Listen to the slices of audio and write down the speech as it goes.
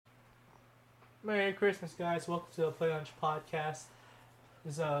Merry Christmas, guys. Welcome to the Play Lunch Podcast.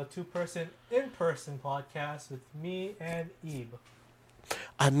 This is a two-person, in-person podcast with me and Ibe.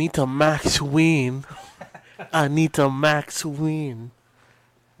 Anita Max win. Anita Max win.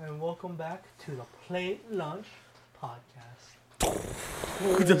 And welcome back to the Play Lunch Podcast.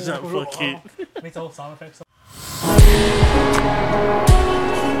 Who does that fucking... Makes a whole sound effect.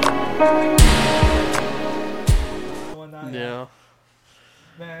 Yeah.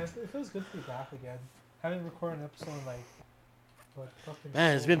 Man, it feels good to be back again. Haven't recorded an episode in fucking...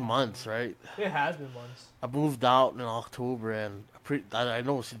 Man, it's been months, right? It has been months. I moved out in October, and I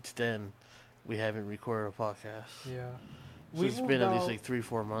know since then we haven't recorded a podcast. Yeah. So it's been at least like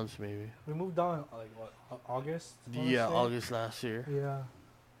 3-4 months, maybe. We moved on, August? Yeah, August last year. Yeah.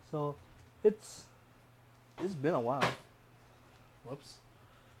 So, it's been a while. Whoops.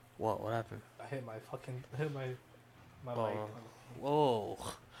 What happened? I hit my Oh. mic. Whoa.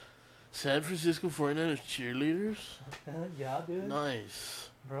 San Francisco 49ers cheerleaders? Yeah, dude. Nice.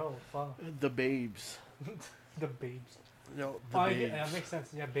 Bro, fun. The babes. The babes. No, the Oh, babes. yeah, that makes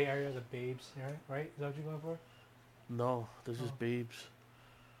sense. Yeah, Bay Area, the babes. Right? Is that what you're going for? No, this is babes.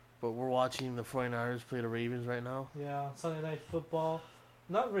 But we're watching the 49ers play the Ravens right now. Yeah, Sunday night football.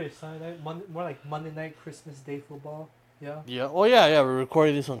 Not really Sunday night. More like Monday night, Christmas Day football. Yeah. Yeah. Oh, yeah. We're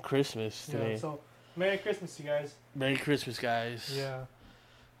recording this on Christmas today. Yeah, so Merry Christmas, you guys. Merry Christmas, guys. Yeah.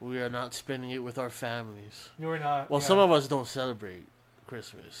 We are not spending it with our families. You were not. Well, yeah. some of us don't celebrate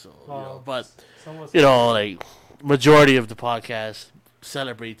Christmas, so but some of us like majority of the podcast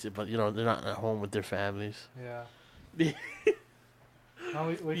celebrates it, but they're not at home with their families. Yeah.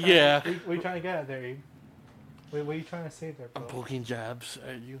 What Yeah. are you trying to get at there, Abe? What are you trying to say there, bro? I'm poking jabs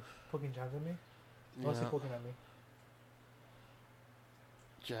at you. Poking jabs at me? What's he poking at me?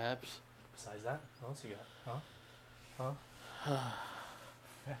 Jabs. Besides that, what else you got? Huh?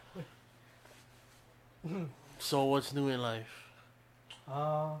 So what's new in life?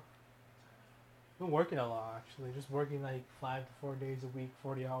 Been working a lot actually. Just working like 5 to 4 days a week,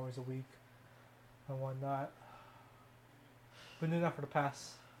 40 hours a week, and whatnot. Been doing that for the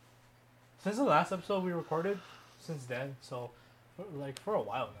past since the last episode we recorded. Since then, so for a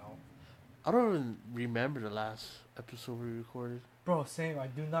while now. I don't even remember the last episode we recorded. Bro, same. I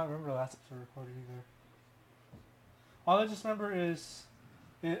do not remember the last episode recorded either. All I just remember is,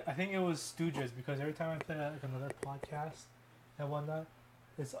 I think it was Stooges, because every time I play like another podcast and whatnot,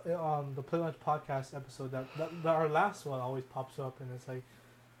 it's the Play Lunch podcast episode that our last one always pops up, and it's like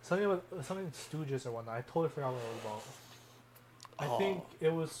something Stooges or whatnot. I totally forgot what it was about. I think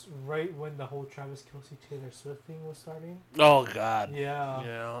it was right when the whole Travis Kelce Taylor Swift thing was starting. Oh God. Yeah.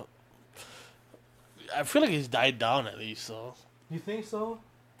 Yeah. I feel like he's died down at least, so. You think so?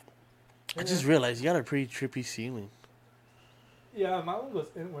 I just realized you got a pretty trippy ceiling. Yeah, my one goes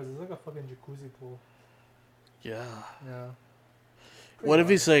inwards. It's like a fucking jacuzzi pool. Yeah. Yeah. What if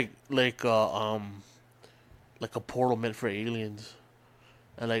it's like a portal meant for aliens,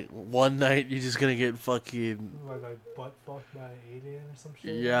 and like one night you're just gonna get fucking like butt fucked by an alien or some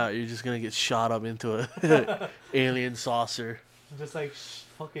shit? Yeah, you're just gonna get shot up into a alien saucer. Just like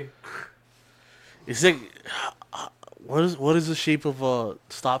fucking. It's like what is the shape of a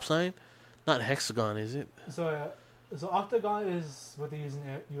stop sign? Not hexagon, is it? So octagon is what they use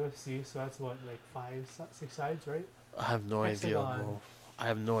in UFC. So that's what, like 5-6 sides, right? I have no idea, bro. I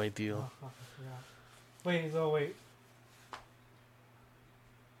have no idea. Oh, fuck, wait.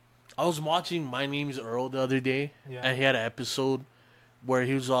 I was watching My Name's Earl the other day, and he had an episode where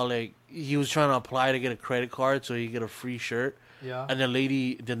he was all like, he was trying to apply to get a credit card so he could get a free shirt. Yeah. And the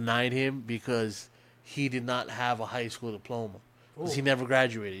lady denied him because he did not have a high school diploma. Because he never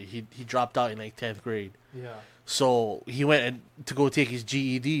graduated. He dropped out in like 10th grade. Yeah. So he went to go take his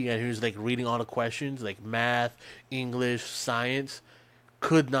GED, and he was like reading all the questions, like math, English, science.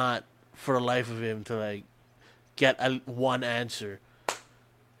 Could not, for the life of him, to like get one answer.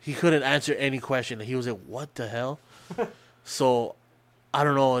 He couldn't answer any question. He was like, "What the hell?" So I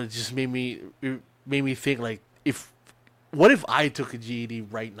don't know. It just made me think like, what if I took a GED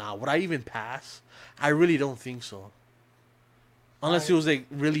right now? Would I even pass? I really don't think so. Unless it was like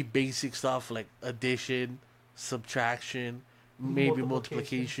really basic stuff like addition, subtraction, maybe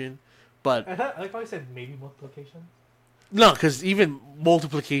multiplication. But I like how you said maybe multiplication. No, because even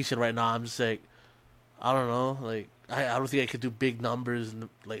multiplication right now, I'm just like, I don't know. Like I don't think I could do big numbers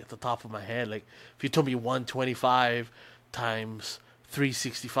like at the top of my head. Like if you told me 125 times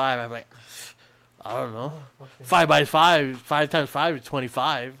 365, I'm like, I don't know. 5 by 5, 5 times 5 is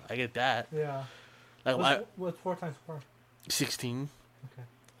 25. I get that. Yeah. Like what's 4 times 4? 16. Okay.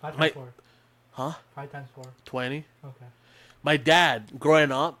 5 times 4. Huh? 5 times 4. 20. Okay. My dad,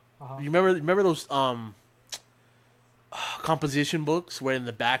 growing up, You remember those composition books where in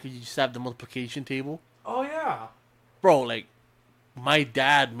the back you just have the multiplication table? Oh yeah. Bro, like my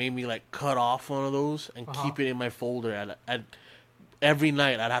dad made me like cut off one of those and keep it in my folder. At every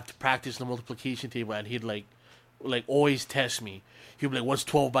night I'd have to practice the multiplication table, and he'd like always test me. He'd be like, "What's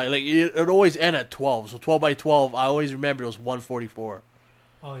 12 by?" Like it'd always end at 12. So 12 by 12, I always remember it was 144.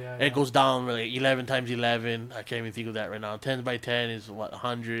 Oh yeah. And it goes down like 11 times 11. I can't even think of that right now. 10 by 10 is what,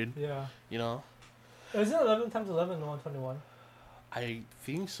 100. Yeah. You know. Is it 11 times 11 and 121? I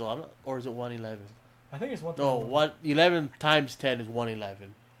think so. Or is it 111? I think it's No,121. 11 times 10 is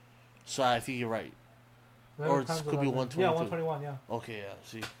 111. So I think you're right. Or it could be 122. Yeah, 121. Yeah. Okay, yeah.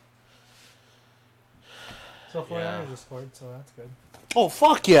 See. So 49ers just scored, so that's good. Oh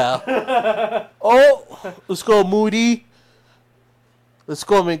fuck yeah! Oh, let's go, Moody. Let's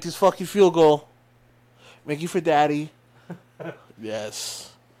go, make this fucking field goal. Make it for daddy.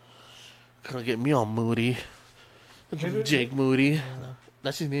 Yes. Gonna get me all Moody. Jake Moody. Yeah.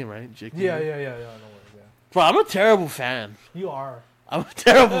 That's his name, right? Jake Yeah, Moody. yeah. No worries, yeah. Bro, I'm a terrible fan. You are. I'm a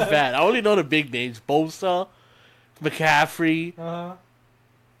terrible fan. I only know the big names. Bosa, McCaffrey,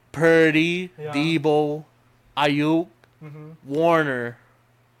 Purdy, Yeah. Debo, Ayuk, Warner,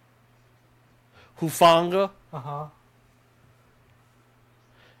 Hufanga,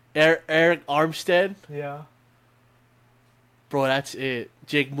 Eric Armstead. Yeah. Bro, that's it.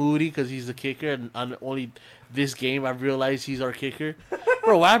 Jake Moody, because he's the kicker, and on only this game I realized he's our kicker.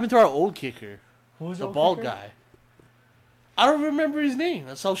 Bro, what happened to our old kicker? Who's the bald guy? I don't remember his name.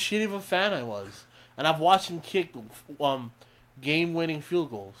 That's how shitty of a fan I was. And I've watched him kick game-winning field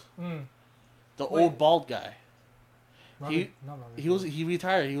goals. The old bald guy. He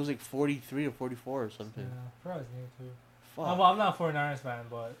retired. He was like 43 or 44 or something. Yeah, I forgot his name too. Fuck. Well, I'm not a 49ers fan,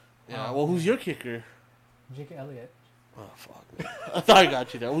 but... Yeah, well, who's your kicker? Jake Elliott. Oh, fuck. I thought I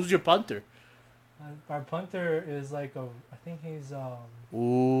got you there. Who's your punter? Our punter is like a... I think he's...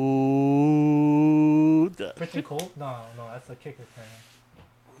 Ooh. Christian Cole? No, that's the kicker thing.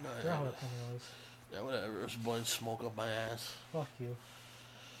 No, I forgot what the punter was. Yeah, whatever. Just blowing smoke up my ass. Fuck you.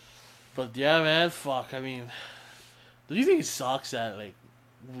 But yeah, man, fuck. I mean, do you think it sucks that, like,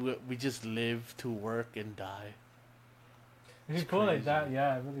 we just live to work and die? If you put it like that,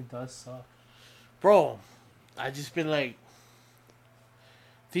 yeah, it really does suck. Bro, I just been, like,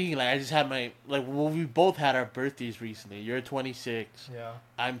 thinking, like, I just had my, like, well, we both had our birthdays recently. You're 26. Yeah.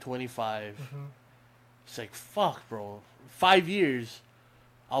 I'm 25. It's like, fuck, bro. 5 years,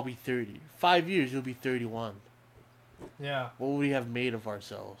 I'll be 30. 5 years, you'll be 31. Yeah. What would we have made of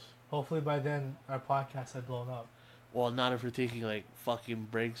ourselves? Hopefully by then our podcast had blown up. Well, not if we're taking like fucking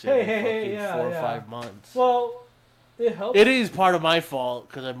breaks every 4 or 5 months. Well, it helps. It is part of my fault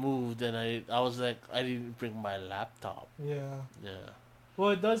because I moved and I was like, I didn't bring my laptop. Yeah. Yeah. Well,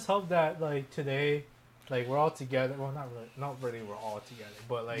 it does help that like today, like we're all together. Well, not really. We're all together,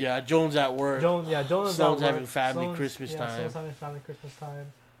 but like yeah, Jones at work. Jones is Sloan's at work. having family Christmas time. Sloan's having family Christmas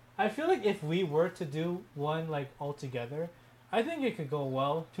time. I feel like if we were to do one like all together, I think it could go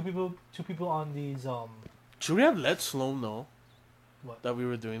well. Two people on these. Should we have let Sloan know what? that we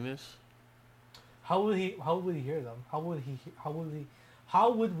were doing this? How would he hear them? How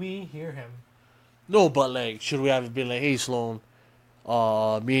would we hear him? No, but like, should we have been like, hey Sloan,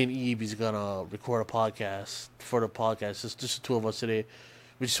 me and Ibe's gonna record a podcast for the podcast. It's just the two of us today.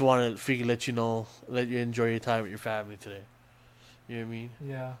 We just want to let you know, let you enjoy your time with your family today. You know what I mean?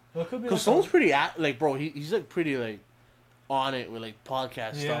 Yeah. Well, it could be. Because Sloan's pretty like, bro. He's like pretty like on it with like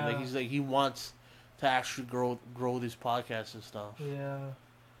podcast stuff. Like he's like he wants to actually grow this podcast and stuff. Yeah.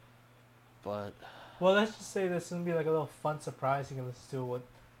 But well, let's just say this is gonna be like a little fun surprise you can listen to it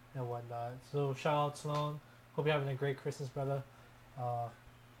and whatnot. So shout out Sloan. Hope you're having a great Christmas, brother.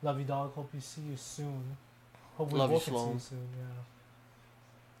 Love you, dog. Hope you see you soon. Hope we love both you, can see Sloan. you soon. Yeah.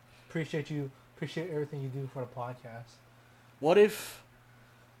 Appreciate you. Appreciate everything you do for the podcast. what if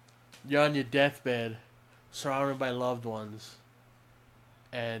you're on your deathbed, surrounded by loved ones,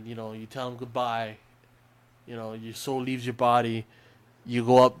 and you know you tell them goodbye. You know your soul leaves your body. You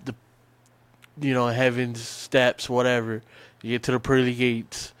go up the, heaven's steps, whatever. You get to the pearly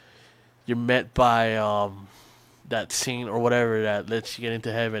gates. You're met by that saint or whatever that lets you get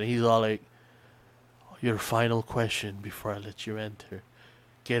into heaven. He's all like, your final question before I let you enter.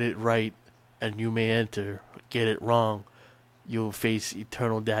 Get it right, and you may enter. Get it wrong, you'll face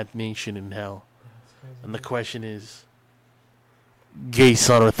eternal damnation in hell. Crazy, and the question is, gay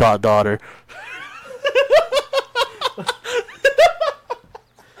son or thought daughter?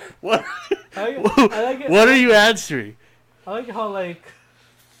 What? What are you answering? I like how like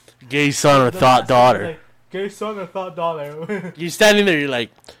gay son or thought daughter. Like, gay son or thought daughter. You're standing there. You're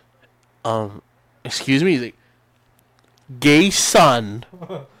like, Excuse me, he's like, gay son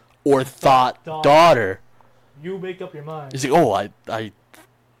or thought daughter. You make up your mind. He's like, oh,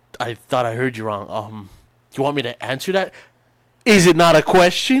 I thought I heard you wrong. Do you want me to answer that? Is it not a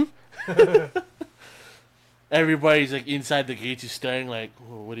question? Everybody's like inside the gates is staring like,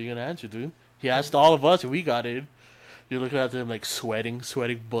 well, what are you gonna answer, dude? He asked all of us and we got in. You're looking at them like sweating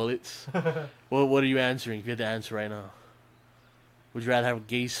bullets. Well, what are you answering if you had to answer right now? Would you rather have a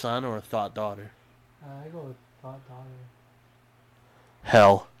gay son or a thought daughter? I go with thought daughter.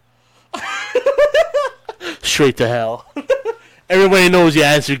 Hell. Straight to hell. Everybody knows you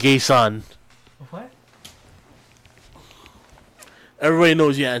answer gay son. What? Everybody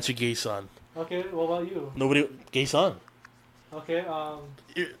knows you answer gay son. Okay, what about you? Nobody. Gay son. Okay,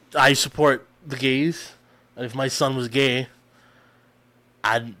 I support the gays. And if my son was gay,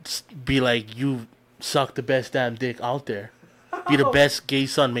 I'd be like, you suck the best damn dick out there. Be the best gay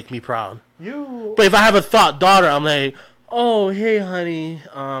son, make me proud. You. But if I have a thought daughter, I'm like, oh, hey, honey.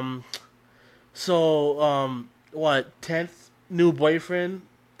 What, 10th new boyfriend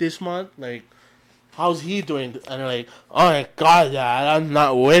this month? Like, how's he doing? And they're like, oh my god, Dad, I'm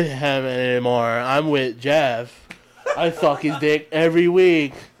not with him anymore. I'm with Jeff. I suck his dick every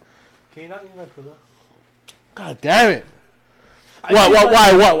week. Can you not use my pillow? God damn it.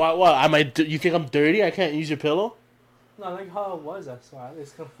 What? You think I'm dirty? I can't use your pillow? No, I like how it was, that's why.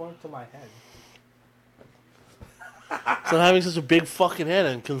 It's conformed to my head. So having such a big fucking head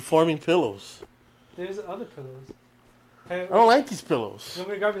and conforming pillows. There's other pillows. Hey, I don't like these pillows. You want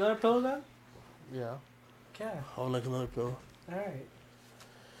me to grab another pillow then? Yeah. Okay. I would like another pillow. Alright.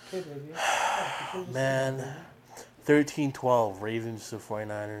 Okay, baby. Man. 13-12, Ravens to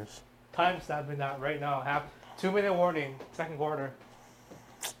 49ers. Time stabbing that right now. 2-minute warning, second quarter.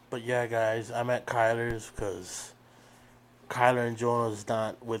 But yeah, guys, I'm at Kyler's because Kyler and Jonah's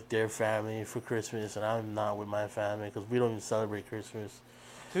not with their family for Christmas, and I'm not with my family because we don't even celebrate Christmas.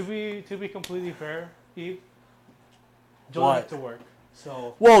 To be completely fair, Eve, Jonah had to work.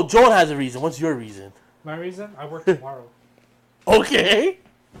 So. Well, Jonah has a reason. What's your reason? My reason? I work tomorrow. Okay.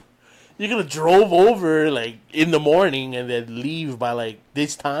 You're gonna drove over like in the morning and then leave by like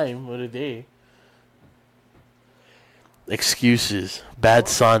this time of the day. Excuses. Bad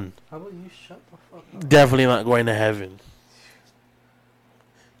son. How about you shut the fuck up? Definitely not going to heaven.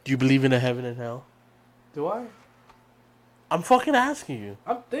 Do you believe in a heaven and hell? Do I? I'm fucking asking you.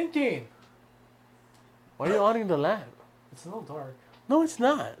 I'm thinking. Why are you on the lamp? It's a little dark. No, it's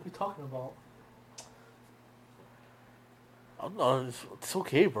not. What are you talking about? No, it's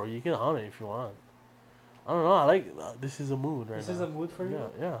okay, bro. You can on it if you want. I don't know. I like this is a mood right now. This is a mood for you?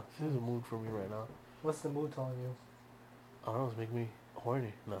 Yeah. This is a mood for me right now. What's the mood telling you? I don't know. It's making me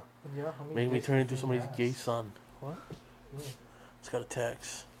horny. No. Yeah, Make me turn into somebody's gay son. What? Yeah. It's got a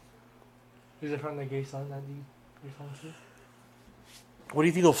text. Is it from the gay son that you're talking to? What do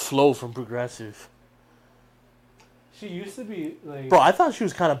you think of Flo from Progressive? She used to be like... Bro, I thought she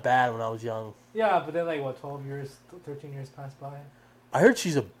was kind of bad when I was young. Yeah, but then like what, 13 years passed by? I heard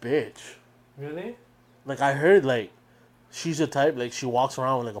she's a bitch. Really? Like I heard like she's a type like she walks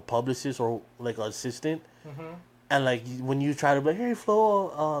around with like a publicist or like an assistant. Mm-hmm. And like when you try to be like, hey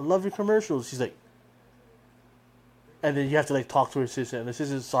Flo, love your commercials, she's like, and then you have to like talk to her assistant, and the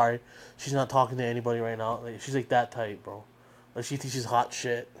assistant's sorry, she's not talking to anybody right now. Like she's like that type, bro. Like she thinks she's hot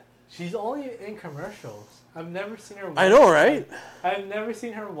shit. She's only in commercials. I've never seen her once. I know, right? Like, I've never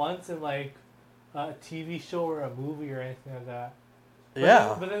seen her once in like a TV show or a movie or anything like that.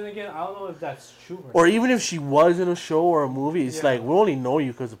 But then again, I don't know if that's true or even if she was in a show or a movie, it's like, we only know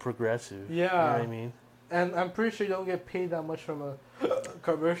you because of Progressive. Yeah. You know what I mean? And I'm pretty sure you don't get paid that much from a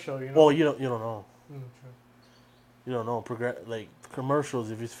commercial, you know? Well, you don't know. True. You don't know. Like, commercials,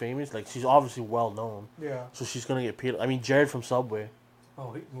 if it's famous, like, she's obviously well known. Yeah. So she's going to get paid. I mean, Jared from Subway.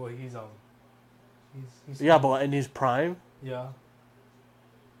 Oh, he's yeah, but in his prime? Yeah.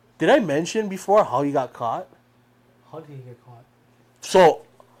 Did I mention before how he got caught? How did he get caught? So,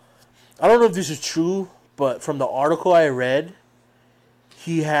 I don't know if this is true, but from the article I read,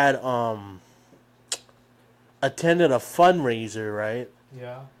 he had attended a fundraiser, right?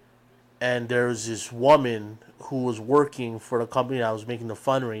 Yeah. And there was this woman who was working for the company that was making the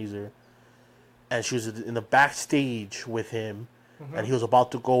fundraiser, and she was in the backstage with him, and he was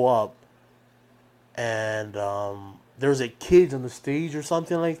about to go up, and there was like kids on the stage or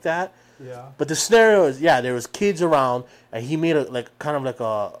something like that. Yeah. But the scenario is, there was kids around, and he made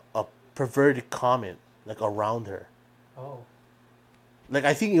a perverted comment like around her. Oh. Like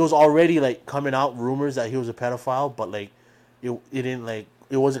I think it was already like coming out rumors that he was a pedophile, but like it didn't like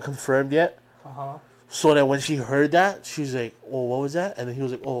it wasn't confirmed yet. Uh-huh. So that when she heard that, she's like, "Oh, what was that?" And then he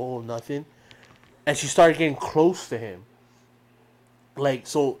was like, "Oh, nothing." And she started getting close to him. Like,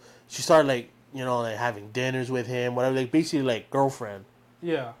 so she started like, like having dinners with him, whatever. Like basically like girlfriend.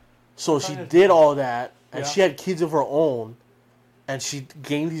 Yeah. So she did all that, and Yeah. she had kids of her own, and she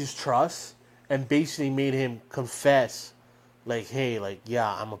gained his trust, and basically made him confess, like, "Hey, like, yeah,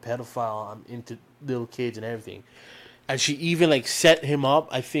 I'm a pedophile. I'm into little kids and everything." And she even like set him up.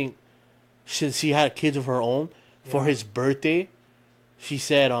 I think since she had kids of her own for his birthday, she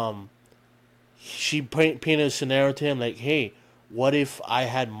said she painted a scenario to him like, "Hey, what if I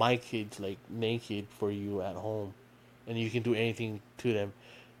had my kids like naked for you at home, and you can do anything to them?"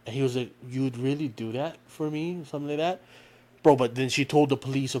 And he was like, "You'd really do that for me?" Something like that, bro. But then she told the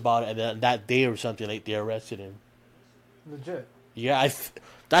police about it, and then that day or something, like they arrested him. Legit. Yeah,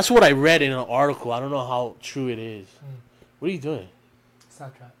 that's what I read in an article. I don't know how true it is. What are you doing?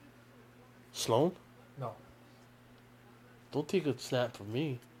 Snapchat. Sloan? No. Don't take a snap from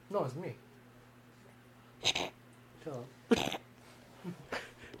me. No, it's me. Shut up.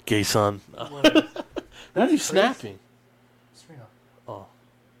 Gay son. Why are you snapping? Serena. Oh.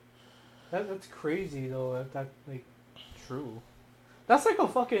 That's crazy though. That like true. That's like a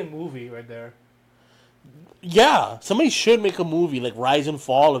fucking movie right there. Yeah, somebody should make a movie like Rise and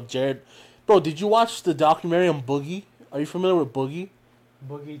Fall of Jared. Bro, did you watch the documentary on Boogie? Are you familiar with Boogie?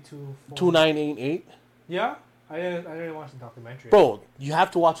 Boogie 2988. Yeah, I didn't watch the documentary. Bro, you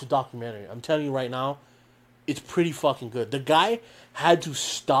have to watch the documentary. I'm telling you right now, it's pretty fucking good. The guy had to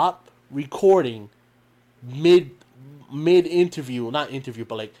stop recording mid interview, not interview,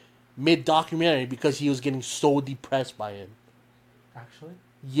 but like mid documentary because he was getting so depressed by him. Actually?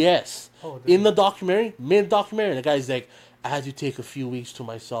 Yes. Oh, in the documentary, mid documentary, the guy's like, "I had to take a few weeks to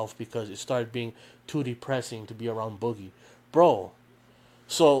myself because it started being too depressing to be around Boogie." Bro.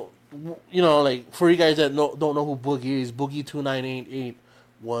 So, like, for you guys that don't know who Boogie is, Boogie 2988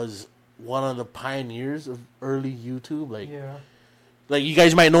 was one of the pioneers of early YouTube. Like, yeah. Like, you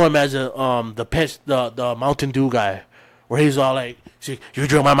guys might know him as the Mountain Dew guy, where he's all like, "See, you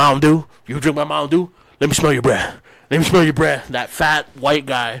drink my Mountain Dew? You drink my Mountain Dew? Let me smell your breath. Let me smell your breath." That fat white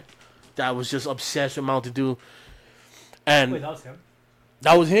guy that was just obsessed with Mountain Dew. And Wait, that was him?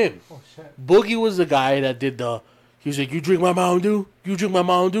 that was him. Oh, shit. Boogie was the guy that did he was like, "You drink my Mountain Dew? You drink my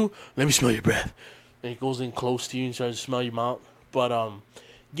Mountain Dew? Let me smell your breath." And he goes in close to you and starts to smell your mouth. But,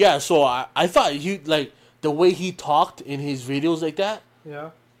 yeah, so I thought like, the way he talked in his videos like that,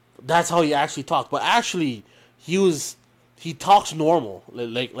 Yeah. that's how he actually talked. But actually, he talks normal,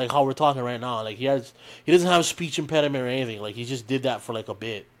 like how we're talking right now. Like, he doesn't have a speech impediment or anything. Like, he just did that for like a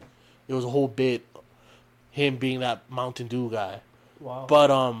bit. It was a whole bit, him being that Mountain Dew guy. Wow. But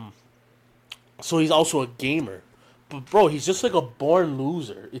so he's also a gamer. But bro, he's just like a born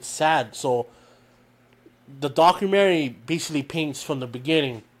loser. It's sad. So the documentary basically paints from the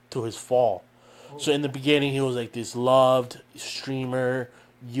beginning to his fall. So in the beginning, he was like this loved streamer,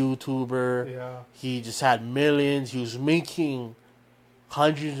 YouTuber. Yeah. He just had millions. He was making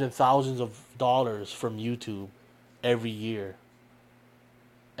hundreds and thousands of dollars from YouTube every year.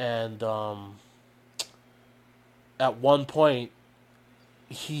 And at one point,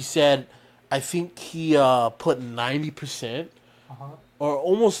 he said, I think he put 90% or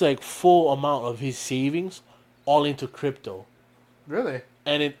almost like full amount of his savings all into crypto. Really?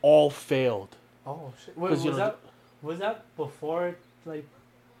 And it all failed. Oh shit! Wait, was that before it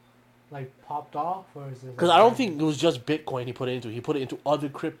like popped off, or is it? Because I don't think it was just Bitcoin he put it into. He put it into other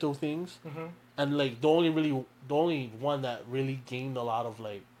crypto things, and like the only one that really gained a lot of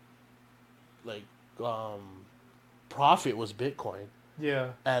like profit was Bitcoin.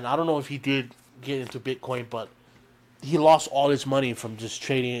 Yeah. And I don't know if he did get into Bitcoin, but he lost all his money from just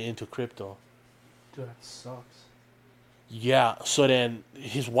trading it into crypto. Dude, that sucks. Yeah, so then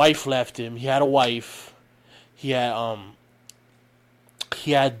his wife left him. He had a wife. He had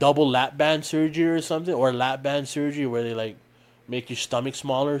double lap band surgery or something, or lap band surgery where they like make your stomach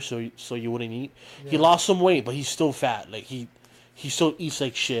smaller so you wouldn't eat. Yeah. He lost some weight, but he's still fat. Like he still eats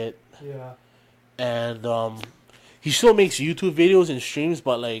like shit. Yeah. And he still makes YouTube videos and streams,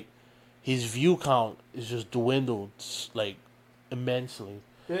 but like his view count is just dwindled like immensely.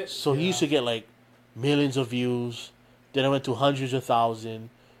 So he used to get like millions of views. Then it went to hundreds of thousands.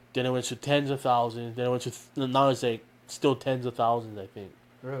 Then it went to tens of thousands. Then it went to now it's like still tens of thousands, I think.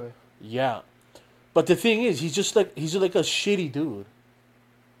 Really? Yeah. But the thing is, he's like a shitty dude.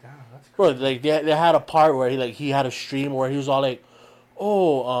 Damn, that's crazy. Bro, like they had a part where he had a stream where he was all like,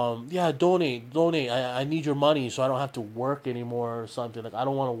 "Oh, yeah, donate. I need your money so I don't have to work anymore or something. Like I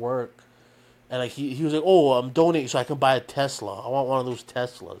don't want to work." And like he was like, "Oh, donate so I can buy a Tesla. I want one of those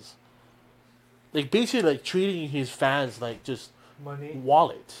Teslas." like basically like treating his fans like just Money.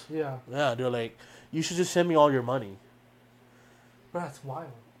 wallets. Yeah. Yeah, they're like, you should just send me all your money. Bro, that's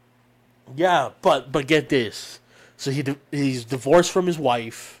wild. Yeah, but get this. So he's divorced from his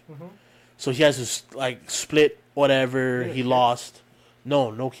wife. Mm-hmm. So he has to like split whatever he lost.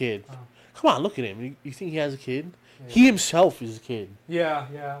 No kid. Oh. Come on, look at him. You think he has a kid? Yeah. He himself is a kid. Yeah,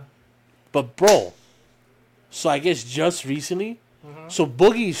 yeah. But bro, so I guess just recently. Mm-hmm. So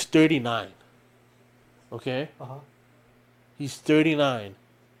Boogie's 39. Okay? Uh-huh. He's 39.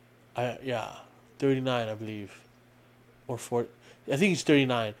 39 I believe. Or 40. I think he's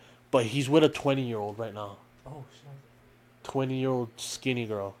 39, but he's with a 20-year-old right now. Oh shit. 20-year-old skinny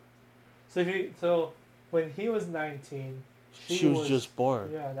girl. So when he was 19, She was just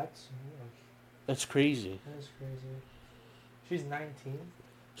born. Yeah, that's weird. That's crazy. That is crazy. She's 19.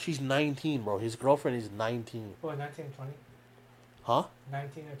 She's 19, bro. His girlfriend is 19. Oh, 19 or 20? Huh?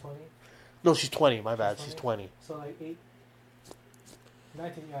 19 or 20? No, she's 20. My bad. She's 20. So like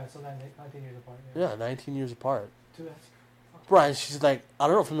 19, yeah, so 19 years apart. Yeah, 19 years apart. Dude, that's... Bro, and she's like, I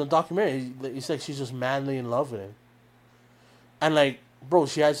don't know, from the documentary, it's like she's just madly in love with him. And like, bro,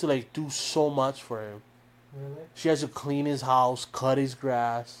 she has to like do so much for him. Really? She has to clean his house, cut his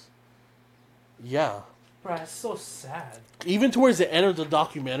grass. Yeah. Bro, that's so sad. Even towards the end of the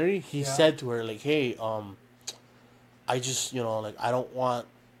documentary, he Yeah. said to her, like, hey, I just, like, I don't want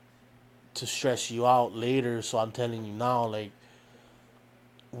to stress you out later, so I'm telling you now, like,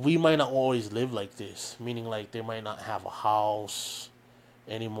 we might not always live like this. Meaning, like, they might not have a house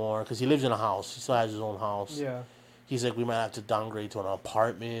anymore. Because he lives in a house. He still has his own house. Yeah. He's like, we might have to downgrade to an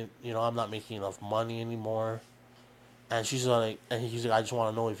apartment. I'm not making enough money anymore. And she's like, and he's like, I just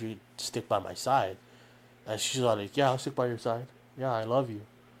want to know if you stick by my side. And she's like, yeah, I'll stick by your side. Yeah, I love you.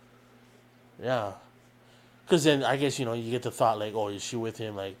 Yeah. Because then I guess, you get the thought, like, oh, is she with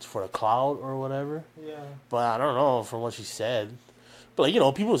him, like, for a clout or whatever? Yeah. But I don't know from what she said. But,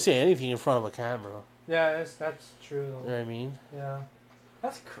 like, people say anything in front of a camera. Yeah, that's true. You know what I mean? Yeah.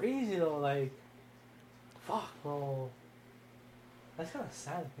 That's crazy, though. Like, fuck, bro. That's kind of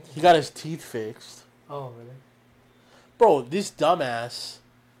sad. He got his teeth fixed. Oh, really? Bro, this dumbass,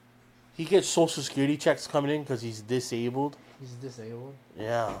 he gets Social Security checks coming in because he's disabled. He's disabled?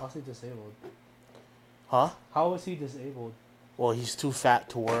 Yeah. How's he disabled? Huh? How is he disabled? Well, he's too fat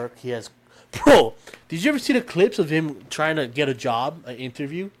to work. He has... Bro, did you ever see the clips of him trying to get a job, an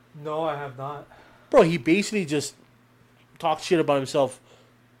interview? No, I have not. Bro, he basically just talked shit about himself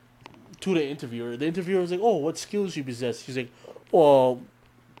to the interviewer. The interviewer was like, oh, what skills you possess? He's like, well,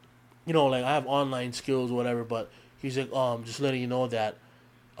 like, I have online skills or whatever, but he's like, just letting you know that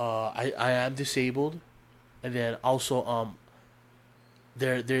I am disabled. And then also,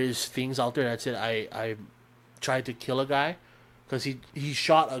 there's things out there that said I tried to kill a guy because he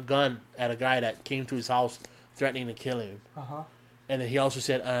shot a gun at a guy that came to his house threatening to kill him. Uh-huh. And then he also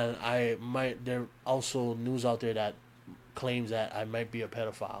said, there also news out there that claims that I might be a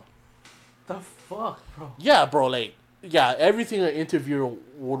pedophile. The fuck, bro? Yeah, bro, like, yeah, everything an interviewer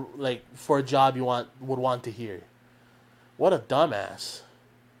would, like, for a job would want to hear. What a dumbass.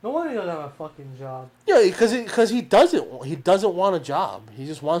 No wonder he doesn't have a fucking job. Yeah, because he doesn't want a job. He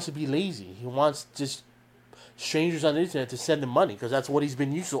just wants to be lazy. He wants just strangers on the internet to send him money because that's what he's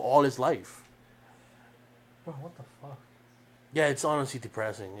been used to all his life. Bro, what the fuck? Yeah, it's honestly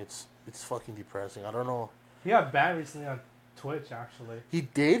depressing. It's fucking depressing. I don't know. He got banned recently on Twitch, actually. He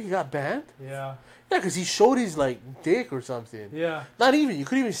did? He got banned? Yeah. Yeah, because he showed his, like, dick or something. Yeah. Not even. You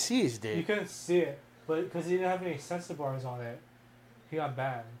couldn't even see his dick. You couldn't see it, but because he didn't have any censor bars on it, he got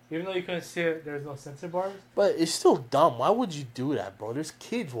banned. Even though you couldn't see it, there's no censor bars. But it's still dumb. Why would you do that, bro? There's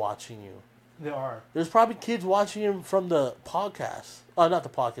kids watching you. There are. There's probably kids watching him from the podcast. Not the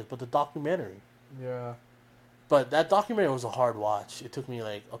podcast, but the documentary. Yeah. But that documentary was a hard watch. It took me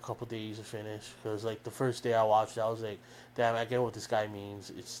like a couple days to finish. Because like the first day I watched it, I was like, damn, I get what this guy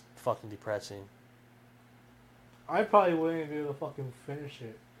means. It's fucking depressing. I probably wouldn't be able to fucking finish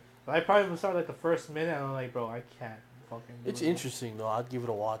it. But I probably would start like the first minute and I'm like, bro, I can't fucking do It's it. interesting though. I'd give it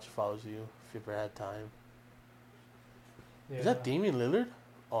a watch if I was you. If you ever had time. Yeah. Is that Damian Lillard?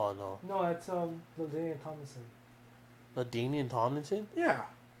 Oh no. No, it's Damian Tomlinson. Damian Tomlinson? Yeah.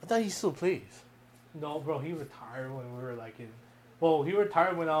 I thought he still plays. No, bro, he retired when we were like in. Well, he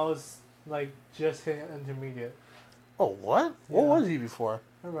retired when I was like just hitting intermediate. Oh, what? Yeah. What was he before?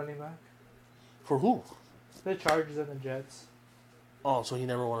 A running back. For who? The Chargers and the Jets. Oh, so he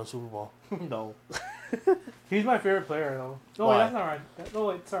never won a Super Bowl. No. He's my favorite player though. No, Why? wait, that's not right. No,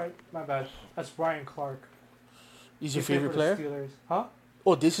 wait, sorry, my bad. That's Ryan Clark. He's He your played favorite for player? the Steelers. Huh?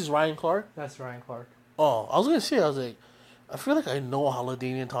 Oh, this is Ryan Clark? That's Ryan Clark. Oh, I was going to say, I feel like I know how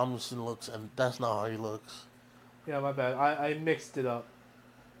LaDainian Tomlinson looks, and that's not how he looks. Yeah, my bad. I mixed it up.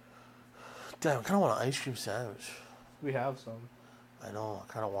 Damn, I kind of want an ice cream sandwich. We have some. I know,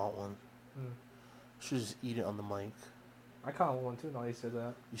 I kind of want one. Mm. Should just eat it on the mic. I kind of want one too. Now you said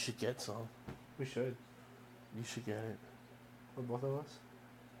that. You should get some. We should. You should get it. For both of us.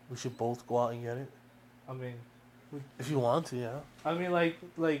 We should both go out and get it. I mean, if you want to, yeah. I mean, like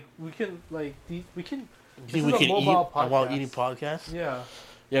we can we can. You think we can eat while eating podcasts? Yeah.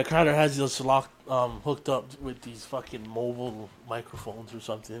 Yeah, Kyler has this hooked up with these fucking mobile microphones or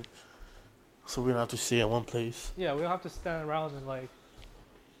something. So we don't have to stay at one place. Yeah, we don't have to stand around and like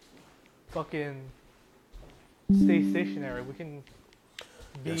fucking stay stationary. We can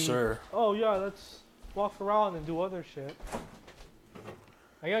be, yes, sir. Oh yeah, let's walk around and do other shit.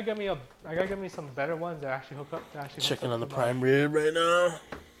 I gotta get me some better ones that actually hook up. Checking on the prime rib right now.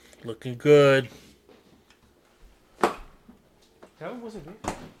 Looking good. That wasn't me.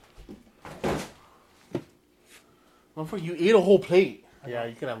 You ate a whole plate. Yeah,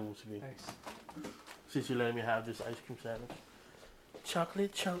 you can have a musubi. Thanks. Since you're letting me have this ice cream sandwich.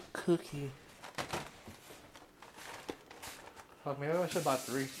 Chocolate chunk cookie. Fuck, maybe I should have bought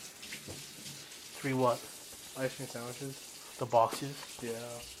 3. 3 what? Ice cream sandwiches. The boxes?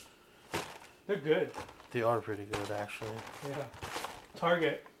 Yeah. They're good. They are pretty good, actually. Yeah.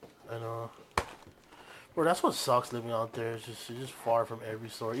 Target. I know. Bro, that's what sucks living out there. It's just far from every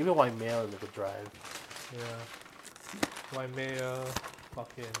store. Even Waimea is like a drive. Yeah. Waimea.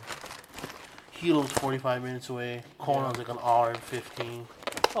 Fucking. Hilo's 45 minutes away. Kona's like an hour and 15.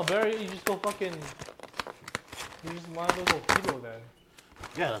 Oh, Barry, you just go fucking. You just might as well go Hilo then.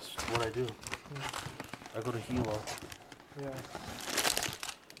 Yeah, that's what I do. I go to Hilo. Yeah.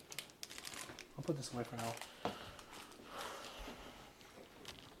 I'll put this away for now.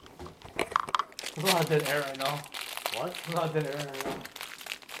 I'm not dead air right now. What? I'm not dead air right now.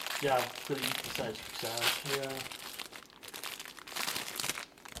 Yeah, I'm gonna eat this ice cream sandwich. Yeah.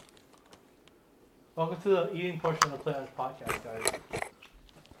 Welcome to the eating portion of the Play podcast, guys.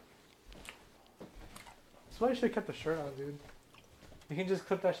 That's why you should have kept the shirt on, dude. You can just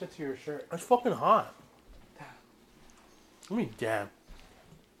clip that shit to your shirt. It's fucking hot. Damn. I mean, damn.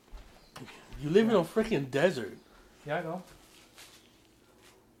 You live in a freaking desert. Yeah, I know.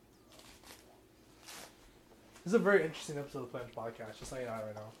 This is a very interesting episode of the Play podcast, just like that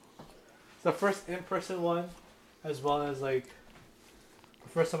right now. It's the first in-person one, as well as like the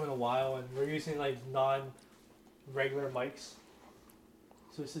first time in a while, and we're using like non-regular mics.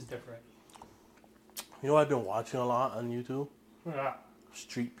 So this is different. You know what I've been watching a lot on YouTube? Yeah.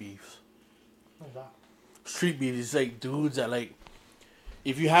 Street beefs. What's that? Street beef is like dudes that like,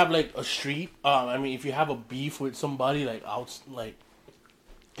 if you have like a street, if you have a beef with somebody like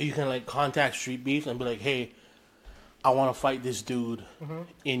you can like contact street beefs and be like, hey, I want to fight this dude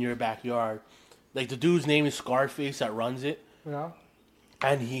in your backyard. Like the dude's name is Scarface that runs it. Yeah.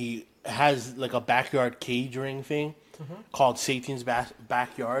 And he has like a backyard cage ring thing called Satan's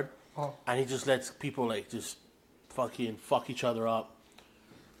Backyard. Oh. And he just lets people like just fucking fuck each other up.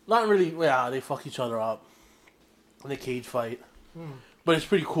 Not really, yeah, they fuck each other up in the cage fight. But it's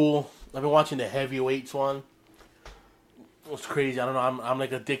pretty cool. I've been watching the heavyweights one. It's crazy. I don't know. I'm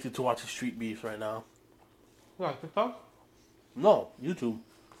like addicted to watching street beefs right now. What, TikTok? No, YouTube.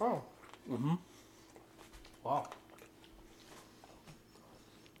 Oh. Wow.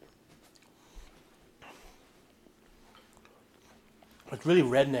 It's really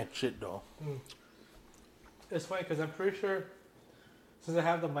redneck shit though. It's funny because I'm pretty sure since I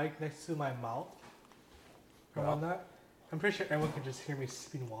have the mic next to my mouth on that, I'm pretty sure everyone can just hear me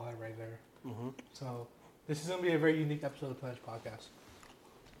sipping water right there. So this is going to be a very unique episode of the Pledge Podcast.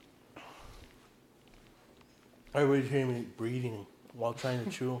 Everybody's hearing me breathing while trying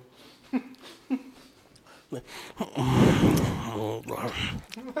to chew. Like,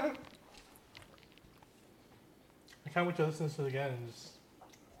 I can't wait to listen to it again and just...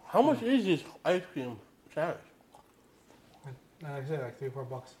 how much is this ice cream sandwich? Like I said, like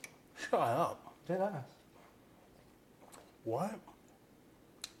 $3-4. Shut up. Dead ass. What?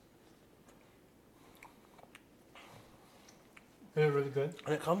 Is it really good?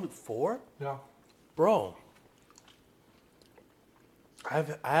 And it comes with 4? Yeah. Bro. I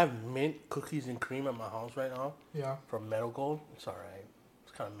have mint cookies and cream at my house right now. Yeah. From Metal Gold. It's alright.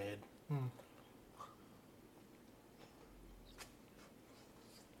 It's kind of mid.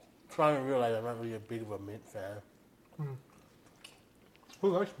 Trying to realize I'm not really a big of a mint fan. Who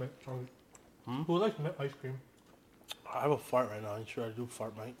likes mint? Who likes mint ice cream? I have a fart right now. You sure I do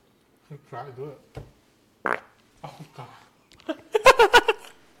fart, Mike? Try to do it. Oh, God.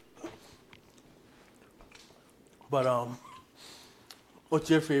 But What's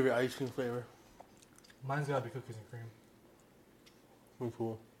your favorite ice cream flavor? Mine's gotta be cookies and cream. Me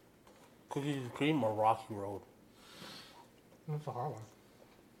too. Cookies and cream or Rocky Road? That's a hard one.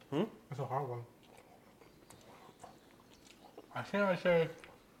 Hmm? That's a hard one. I think I say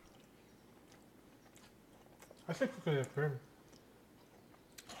cookies and cream.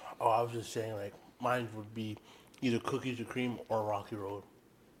 Oh, I was just saying, like, mine would be either cookies and cream or Rocky Road.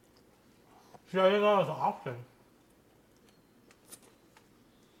 See, I didn't know that was an option.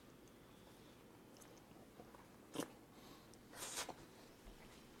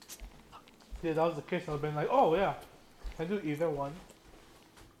 Yeah, that was the case. I would have been like, oh yeah, I do either one.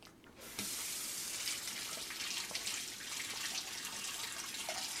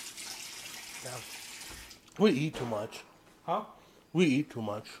 Yeah. We eat too much. Huh? We eat too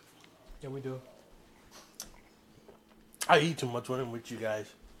much. Yeah, we do. I eat too much when I'm with you guys.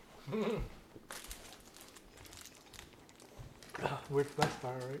 Weird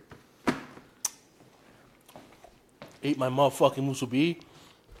lifestyle, right? Ate my motherfucking musubi.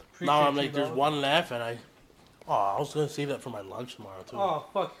 Now I'm like, you, there's dog. one left, and I was gonna save that for my lunch tomorrow too. Oh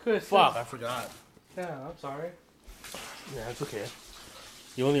fuck! You could've Fuck, said- I forgot. Yeah, I'm sorry. Yeah, it's okay.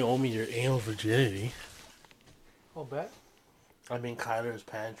 You only owe me your anal virginity. I'll bet. I'm in Kyler's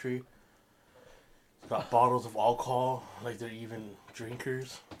pantry. Got bottles of alcohol, like they're even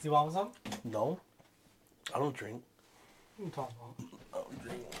drinkers. You want some? No, I don't drink. What are you talking about? I don't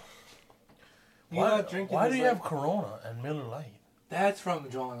drink. You're not drinking. Why this, do you like- have Corona and Miller Lite? That's from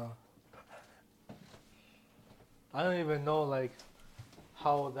Jonah. I don't even know like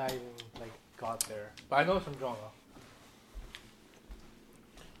how that even like got there, but I know it's from Jonah.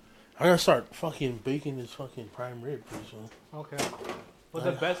 I'm gonna start fucking baking this fucking prime rib pretty soon. Okay. But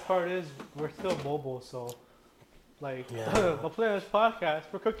the best part is we're still mobile, so like Yeah. we'll play this podcast.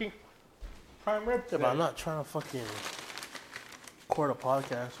 We're cooking prime rib Yeah, today. but I'm not trying to fucking record a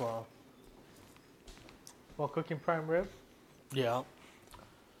podcast While cooking prime rib, Yeah.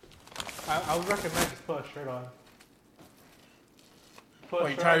 I would recommend just put a shirt on. Put a Are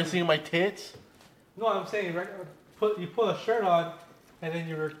you shirt tired on. of seeing my tits? No, I'm saying you put a shirt on, and then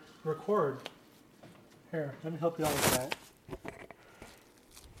you record. Here, let me help you out with that.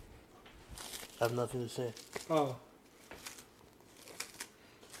 I have nothing to say. Oh.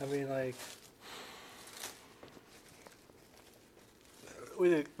 I mean, like,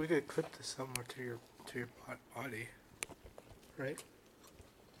 we could clip this somewhere to your body, right?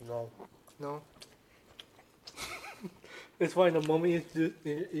 No. No. It's fine. The moment you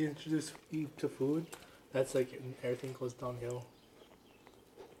introduce you to food, that's like everything goes downhill.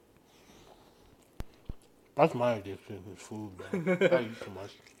 That's my addiction, is food, man. I eat too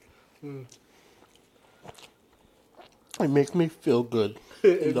much. Mm. It makes me feel good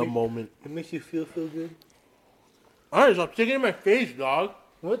in the moment. It makes you feel good. Alright, stop sticking in my face, dog.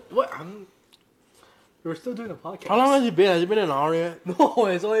 What? We're still doing a podcast. How long has it been? Has it been an hour yet? No,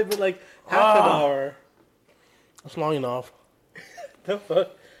 it's only been like half an hour. That's long enough. The fuck?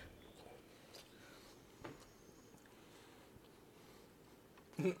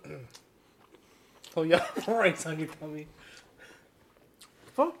 Oh, yeah, rice on your tummy.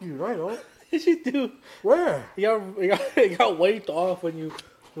 Fuck you, I don't. Yes, you do. Where? It got wiped off when you.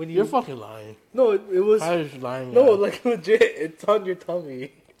 You're fucking lying. No, it was. I was lying. No, guy. like legit, it's on your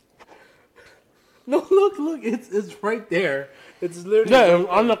tummy. No, look, it's right there. It's literally. Yeah, it right was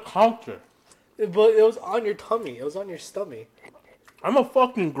on the counter. there. But it was on your tummy. It was on your stomach. I'm a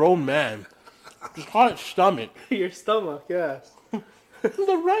fucking grown man. Just call it stomach. Your stomach, yes.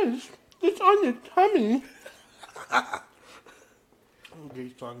 The rest, it's on your tummy.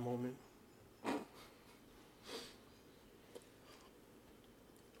 Gay son moment.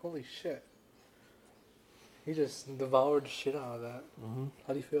 Holy shit. He just devoured the shit out of that. Mm-hmm.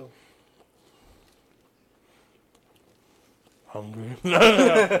 How do you feel? Hungry.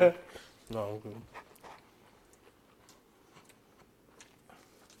 No, I'm good.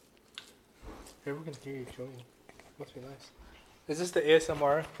 Everyone can hear you chewing. Must be nice. Is this the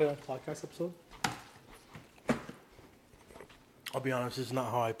ASMR podcast episode? I'll be honest, this is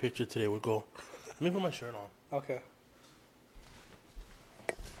not how I pictured today would go. Let me put my shirt on. Okay.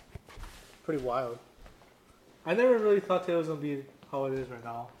 Pretty wild. I never really thought today was gonna be how it is right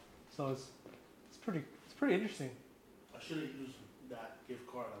now. So it's pretty interesting. I should have used that gift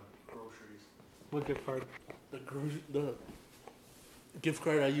card on groceries. What gift card? The gift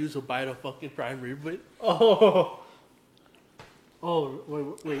card I use to buy the fucking prime rib with. Oh. Oh,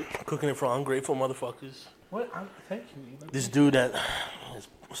 wait. Cooking it for ungrateful motherfuckers. What? Thank you. This dude that is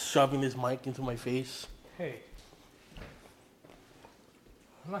shoving this mic into my face. Hey.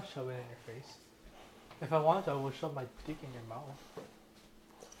 I'm not shoving it in your face. If I wanted to, I would shove my dick in your mouth.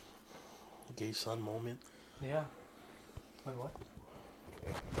 Gay son moment. Yeah. Wait, what?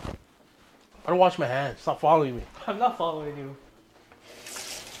 I don't wash my hands. Stop following me. I'm not following you.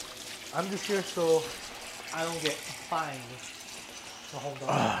 I'm just here so I don't get fined. The whole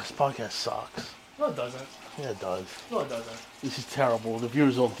time. This podcast sucks. No, it doesn't. Yeah, it does. No, it doesn't. This is terrible. The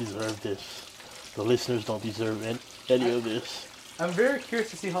viewers don't deserve this. The listeners don't deserve any of this. I'm very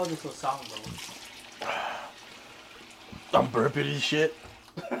curious to see how this will sound, though. I'm burping and shit.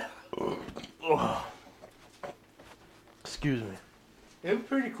 Excuse me. It would be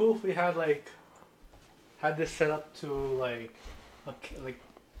pretty cool if we had this set up to a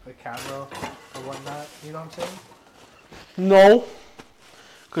camera or whatnot. You know what I'm saying? No,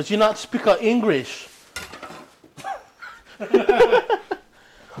 because you're not speaking English. I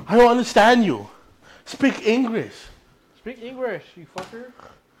don't understand you. Speak English. Speak English, you fucker.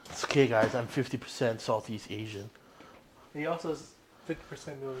 It's okay, guys. I'm 50% Southeast Asian. He also is 50%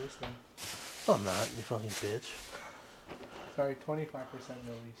 Middle Eastern. No, I'm not. You fucking bitch. Sorry, 25%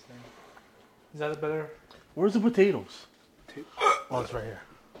 Middle Eastern. Is that a better? Where's the potatoes? Oh, it's right here.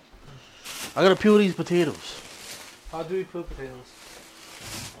 I gotta peel these potatoes. How do we peel potatoes?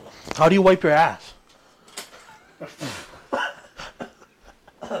 How do you wipe your ass?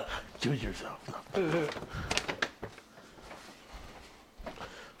 Do it yourself.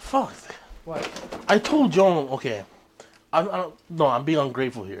 Fuck. What? I told Joan, okay, I'm being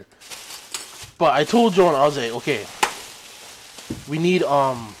ungrateful here. But I told Joan, I was like, okay, we need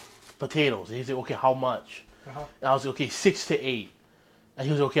potatoes. And he's like, okay, how much? Uh-huh. And I was like, okay, 6 to 8. And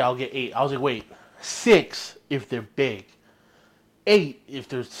he was like, okay, I'll get 8. I was like, wait, 6 if they're big, 8 if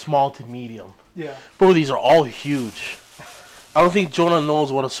they're small to medium. Yeah. Bro, these are all huge. I don't think Jonah knows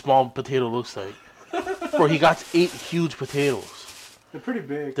what a small potato looks like. Bro, he got 8 huge potatoes. They're pretty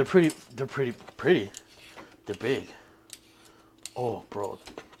big. They're pretty. They're big. Oh, bro,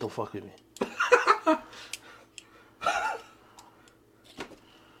 don't fuck with me.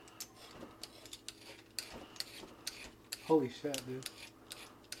 Holy shit, dude.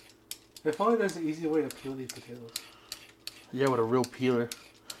 If only there's an easy way to peel these potatoes. Yeah, with a real peeler.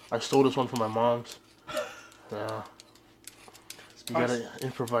 I stole this one from my mom's. Yeah. You gotta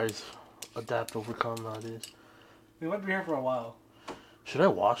improvise, adapt, overcome nowadays. We might be here for a while. Should I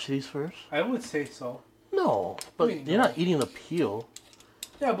wash these first? I would say so. No, but you're not eating the peel.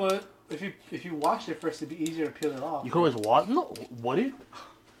 Yeah, but if you wash it first, it'd be easier to peel it off. You can always wash. No, would it?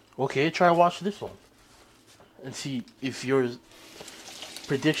 Okay, try wash this one, and see if your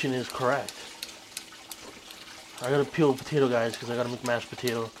prediction is correct. I gotta peel potato, guys, because I gotta make mashed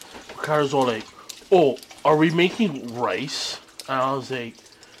potato. Ricardo's all like, "Oh, are we making rice?" And I was like,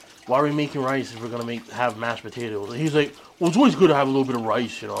 "Why are we making rice if we're gonna have mashed potatoes?" And he's like, "Well, it's always good to have a little bit of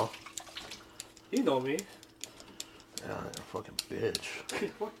rice, you know." You know me. Yeah, you're a fucking bitch.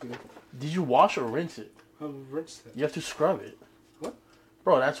 Fuck you. Did you wash or rinse it? I rinsed it. You have to scrub it. What?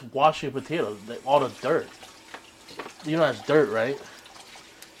 Bro, that's washing a potato. All the dirt. You know that's dirt, right?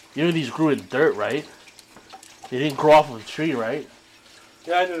 You know these grew in dirt, right? They didn't grow off of a tree, right?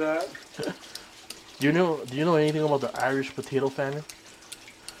 Yeah, I knew that. Do you know anything about the Irish potato famine?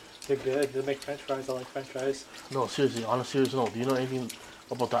 They're good. They make French fries. I like French fries. No, seriously, on a serious note, do you know anything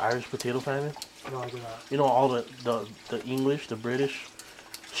about the Irish potato famine? No, I do not. You know all the English, the British,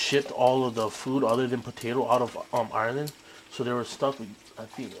 shipped all of the food other than potato out of Ireland, so they were stuck. I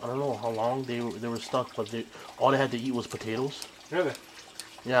don't know how long they were stuck, but all they had to eat was potatoes. Really?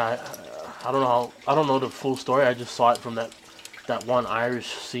 Yeah, I don't know how. I don't know the full story. I just saw it from that one Irish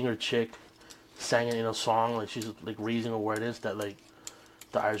singer chick sang it in a song, like she's like raising awareness that like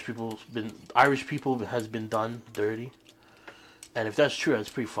the Irish people has been done dirty. And if that's true, that's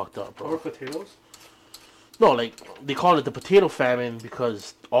pretty fucked up, bro. Or potatoes? No, like they call it the potato famine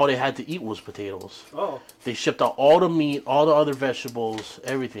because all they had to eat was potatoes. Oh. They shipped out all the meat, all the other vegetables,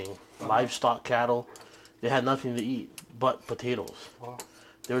 everything, livestock, cattle. They had nothing to eat but potatoes. Wow.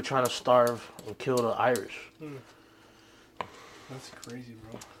 They were trying to starve and kill the Irish. That's crazy,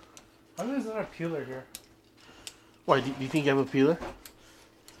 bro. How come there's not a peeler here? Why, do you think you have a peeler?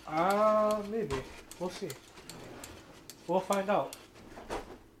 Maybe. We'll see. We'll find out.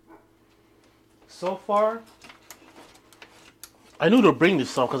 So far, I knew to bring this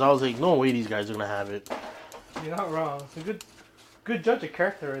stuff because I was like, no way these guys are going to have it. you're not wrong. It's a good judge of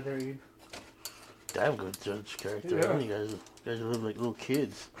character right there, Ibe. Damn good judge character. Yeah. You guys live like little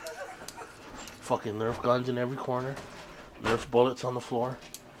kids. Fucking Nerf guns in every corner. Nerf bullets on the floor.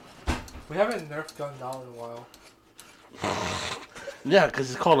 We haven't Nerf gun down in a while. Yeah,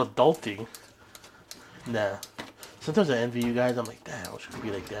 because it's called adulting. Nah. Sometimes I envy you guys. I'm like, damn, I wish I could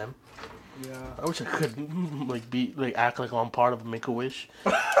be like them. Yeah. I wish I could act like I'm part of Make-A-Wish.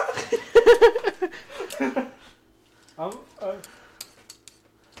 I'm,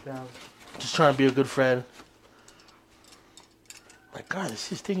 damn. Just trying to be a good friend. My God,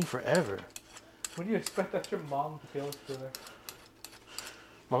 this is taking forever. When do you expect that your mom peels peeler?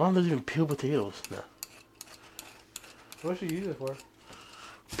 My mom doesn't even peel potatoes. Nah. What should you use it for?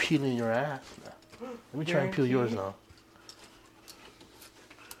 Peeling your ass. Nah. Let me try and peel yours now.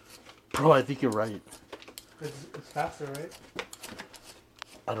 Bro, I think you're right. It's faster, right?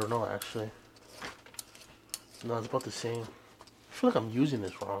 I don't know, actually. No, it's about the same. I feel like I'm using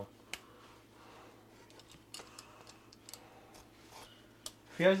this wrong.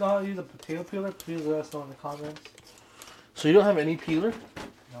 If you guys know how to use a potato peeler, please let us know in the comments. So you don't have any peeler?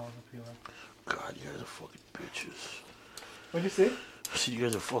 No, no peeler. God, you guys are fucking bitches. What'd you say? I said you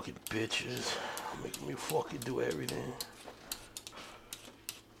guys are fucking bitches. Making me fucking do everything.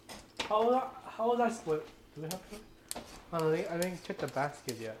 How was that split? Do we have peeler? I didn't check the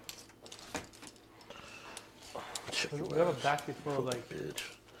basket yet. We have a basket full of like bitch.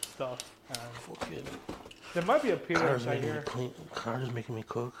 stuff. Fucking. There might be a peeler Carter's inside making here. me clean. Carter's making me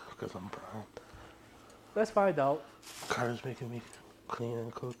cook because I'm brown. Let's find out. Carter's making me clean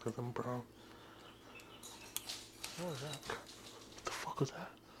and cook because I'm brown. What was that? What the fuck was that?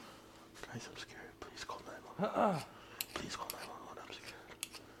 Guys, I'm scared. Please call 911. Please call 911. I'm scared.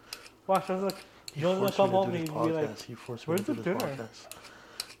 Watch, I was like, you're gonna come home and you'll be like, where's the dinner? Podcast.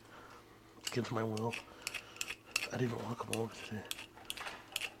 Against my will. I didn't even want to come over today.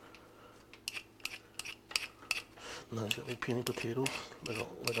 Now he's got me peeling potatoes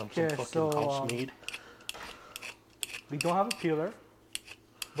like I'm some fucking housemaid. We don't have a peeler,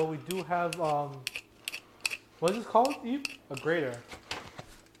 but we do have what is this called, Eve? A grater.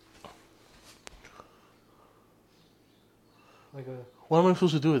 Like a. What am I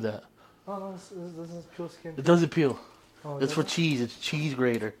supposed to do with that? Oh no, this is peel skin. It doesn't peel. Oh, it's for cheese. It's cheese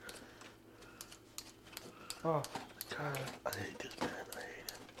grater. Oh. God, I hate this, man. I hate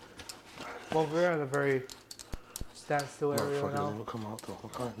it. Well, we're in a very standstill area right now. Doesn't come out though.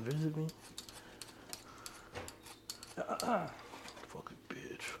 Come and visit me. Fucking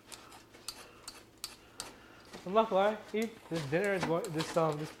bitch. I'm not gonna lie, Eve, this dinner is going.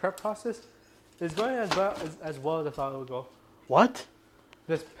 This prep process is going as well as I thought it would go. What?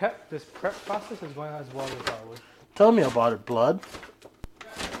 This prep process is going as well as I thought it would. Tell me about it, blood.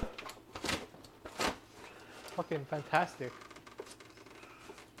 Fucking fantastic.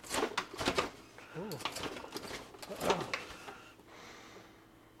 Ooh.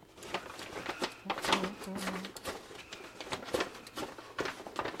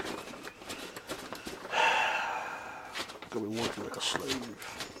 Gonna be working like a slave.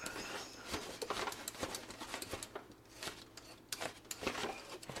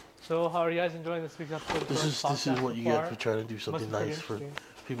 So, how are you guys enjoying this week's episode? This is what you get for trying to do something nice for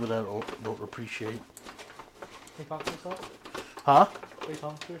people that don't appreciate. Can you talk to yourself? Huh? Can you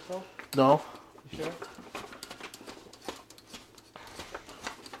talk to yourself? No. You sure?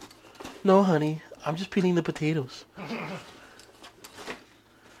 No, honey. I'm just peeling the potatoes.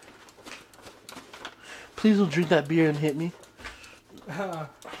 Please don't drink that beer and hit me.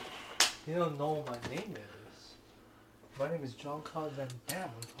 You don't know what my name is. My name is John Claude Van Damme.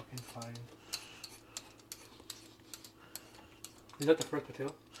 I'm fucking fine. Is that the first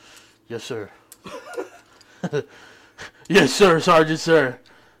potato? Yes, sir. Yes, sir, Sergeant, sir.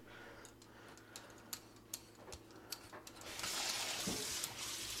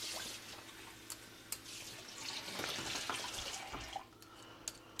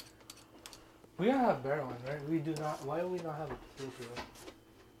 We gotta have better ones, right? We do not. Why do we not have a potato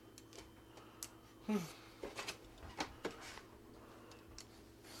peeler?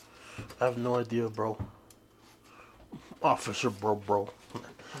 I have no idea, bro. Officer, bro.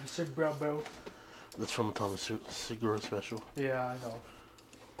 Officer, bro. That's from a Thomas Segura special. Yeah, I know.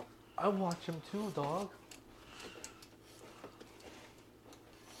 I watch him too, dog.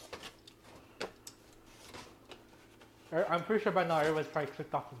 I'm pretty sure by now everyone's probably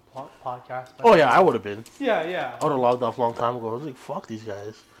clicked off the podcast. Oh yeah, I would have been. Yeah. I would have logged off a long time ago. I was like, fuck these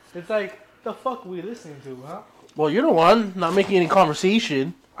guys. It's like, the fuck we listening to, huh? Well, you're the one not making any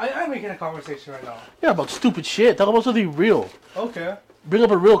conversation. I'm making a conversation right now. Yeah, about stupid shit. Talk about something real. Okay. Bring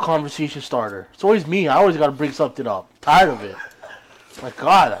up a real conversation starter. It's always me. I always gotta bring something up. Tired of it. My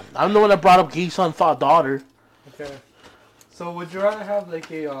God, I'm the one that brought up gay son, thought daughter. Okay. So would you rather have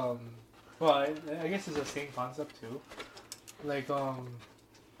like a well, I guess it's the same concept too. Like would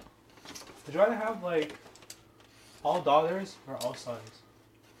you rather have like all daughters or all sons?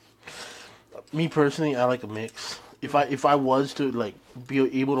 Me personally, I like a mix. If I was to like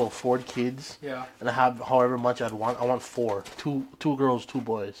be able to afford kids, Yeah. and I have however much I'd want, I want 4, two girls, 2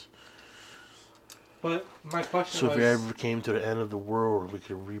 boys. But my question So was... if we ever came to the end of the world, we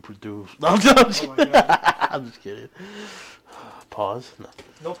could reproduce. No, I'm just, Oh my god. I'm just kidding. Pause. No.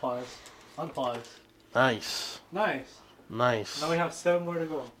 No pause. Unpause. Nice. Nice. Nice. Now we have 7 more to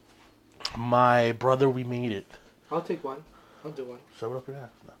go. My brother, we made it. I'll take one. I'll do one. Shove it up your ass.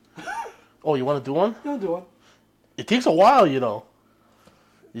 No. Oh, you want to do one? I'll do one. It takes a while, you know.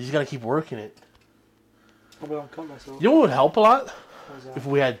 You just gotta keep working it. I don't cut myself. You know what would help a lot? What's that? If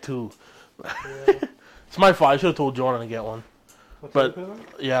we had 2. Yeah. It's my fault. I should have told Jordan to get one. What's But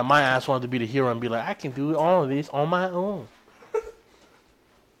that? yeah, my ass wanted to be the hero and be like, I can do all of this on my own.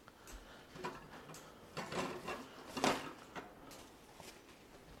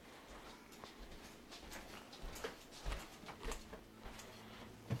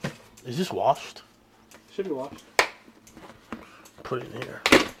 Is this washed? Should be washed. Put it in here.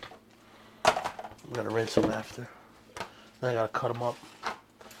 I'm gonna rinse them after. Then I gotta cut them up.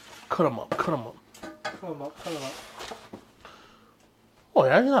 Cut them up. Cut them up. Cut them up. Cut them up. Oh,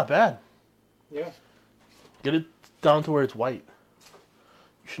 yeah, it's not bad. Yeah. Get it down to where it's white.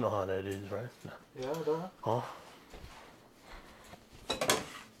 You should know how that is, right? Yeah, I don't know. Huh?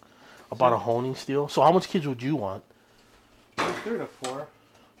 I bought a honing steel. So how much kids would you want? 3 to 4.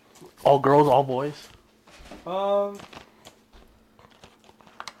 All girls, all boys? I'd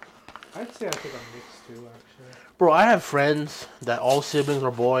say I take a mix too, actually. Bro, I have friends that all siblings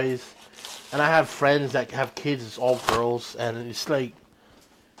are boys. And I have friends that have kids that's all girls. And it's like,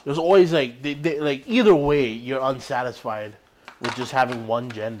 there's always like, like either way, you're unsatisfied with just having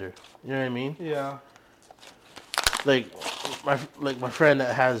one gender. You know what I mean? Yeah. Like my friend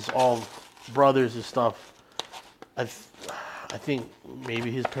that has all brothers and stuff. I think maybe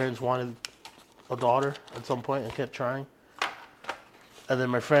his parents wanted a daughter at some point and kept trying. And then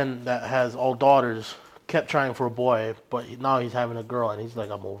my friend that has all daughters kept trying for a boy, but now he's having a girl, and he's like,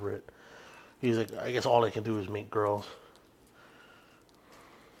 I'm over it. He's like, I guess all I can do is make girls.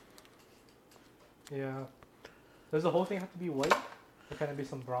 Yeah. Does the whole thing have to be white? Or can it be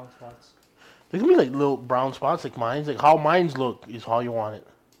some brown spots? There can be like little brown spots like mine's. Like how mine's look is how you want it.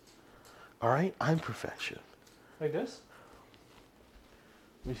 Alright? I'm perfection. Like this?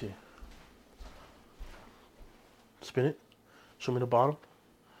 Let me see. Spin it. Show me the bottom.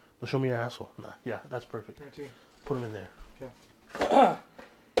 Now show me your asshole. Nah, yeah, that's perfect. Right here. Put them in there. Okay.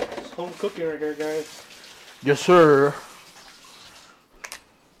 It's home cooking right here, guys. Yes, sir.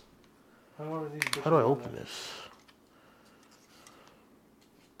 How How do I open this?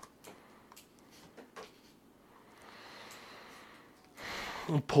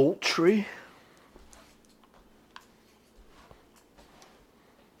 Poultry.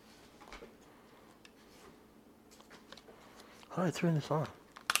 How do I turn this on?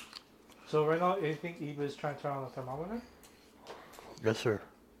 So right now, you think Ibe is trying to turn on the thermometer? Yes, sir.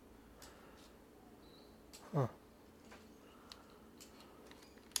 Huh.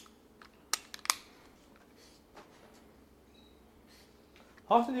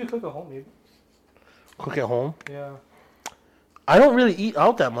 How often do you cook at home, Ibe? Cook at home? Yeah. I don't really eat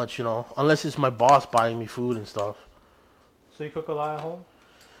out that much, you know, unless it's my boss buying me food and stuff. So you cook a lot at home?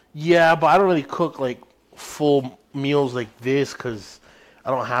 Yeah, but I don't really cook like full meals like this because I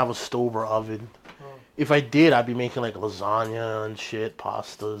don't have a stove or oven. Oh. If I did, I'd be making like lasagna and shit,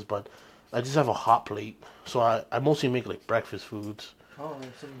 pastas, but I just have a hot plate. So I mostly make like breakfast foods. Oh,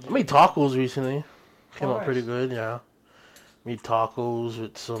 I made tacos recently. Came out nice. pretty good, yeah. Made tacos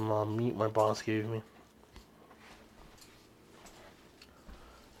with some meat my boss gave me.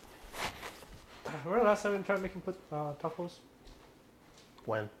 Remember last time we tried making tacos?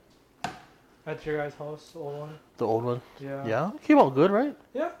 When? At your guys' house, the old one? The old one? Yeah. Yeah? It came out good, right?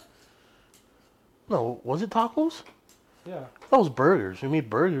 Yeah. No, was it tacos? Yeah. That was burgers. We made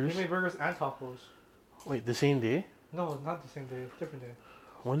burgers. We made burgers and tacos. Wait, the same day? No, not the same day. Different day.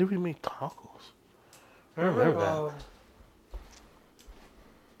 When did we make tacos? I Remember remember that.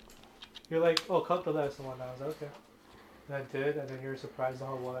 You're like, oh, cut the lettuce and whatnot. I was like, okay. And I did, and then you were surprised at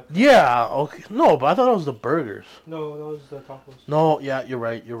how well I cooked. Yeah, okay. No, but I thought it was the burgers. No, that was the tacos. No, yeah, you're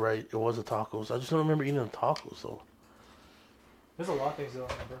right. You're right. It was the tacos. I just don't remember eating the tacos, though. There's a lot of things I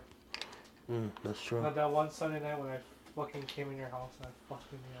don't remember. That's true. Like that one Sunday night when I fucking came in your house and I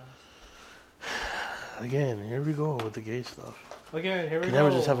fucked in the ass. Again, here we go with the gay stuff. Again, here we You go.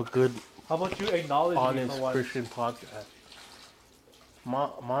 never just have a good, How about you acknowledge me honest for once? Christian podcast.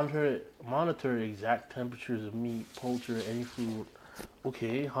 Monitor exact temperatures of meat, poultry, any food.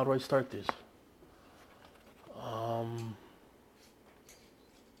 Okay, how do I start this? I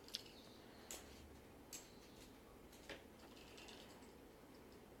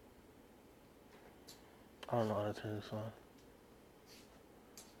don't know how to turn this on.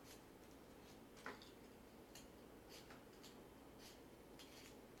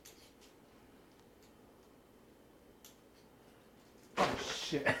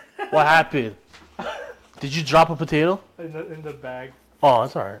 shit. What happened? Did you drop a potato? In the bag. Oh,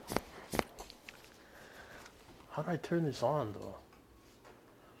 that's alright. How do I turn this on, though?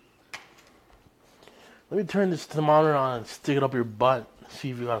 Let me turn this thermometer on and stick it up your butt. See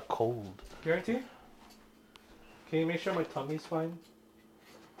if you got a cold. Guarantee? Can you make sure my tummy's fine?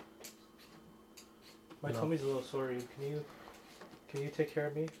 My tummy's a little sore. Can you take care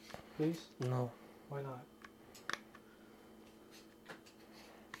of me, please? No. Why not?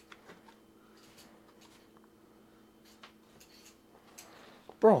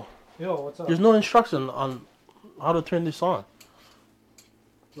 Bro. Yo, what's up? There's no instruction on how to turn this on.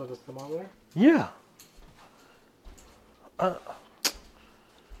 What, the thermometer? Yeah. I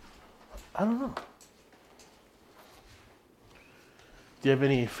don't know. Do you have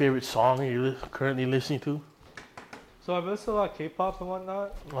any favorite song you're currently listening to? So I've listened to a lot of K-pop and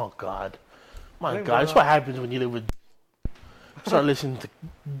whatnot. Oh, God. My think God, that's what happens when you live with... Start listening to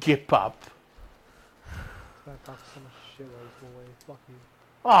K-pop. I talk so much shit while he's away. Fuck you.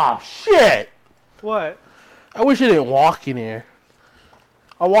 Oh, shit! What? I wish I didn't walk in here.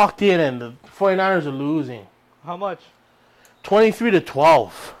 I walked in and the 49ers are losing. How much?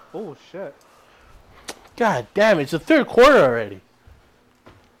 23-12. Oh, shit. God damn it, it's the third quarter already.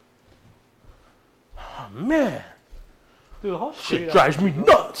 Oh, man. Dude, how Shit drives me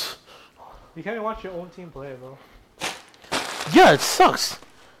nuts. You can't even watch your own team play, bro. Yeah, it sucks.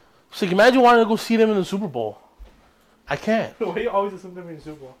 It's like, imagine wanting to go see them in the Super Bowl. I can't. Why do you always assume them in the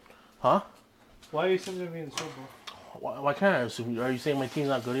Super Bowl? Huh? Why are you assuming them in the Super Bowl? Why can't I assume? Are you saying my team's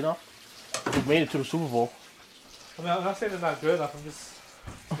not good enough? We made it to the Super Bowl. I mean, I'm not saying they're not good enough. I'm just...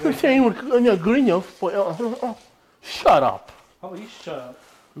 I'm saying we're not good enough. But, shut up. How about you shut up?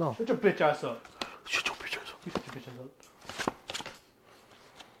 No. Shut your bitch ass up. Shut your bitch ass up. You shut your bitch ass up.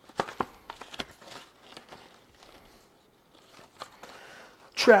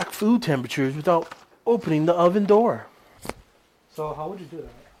 Track food temperatures without opening the oven door. So how would you do that?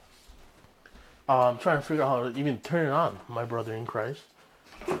 I'm trying to figure out how to even turn it on, my brother in Christ.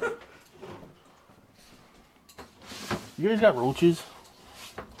 You guys got roaches?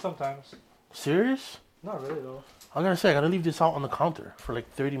 Sometimes. Serious? Not really, though. I gotta say, I gotta leave this out on the counter for like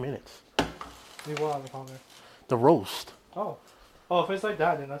 30 minutes. Leave what on the counter? The roast. Oh. Oh, if it's like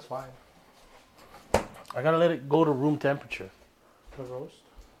that, then that's fine. I gotta let it go to room temperature. The roast?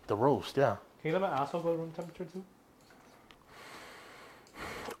 The roast, yeah. Can you let my asshole go to room temperature, too?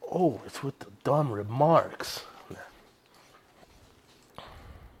 Oh, it's with the dumb remarks.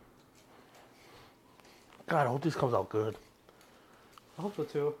 God, I hope this comes out good. I hope so,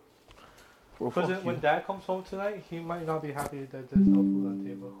 too. Well, Because fuck when you. Dad comes home tonight, he might not be happy that there's no food on the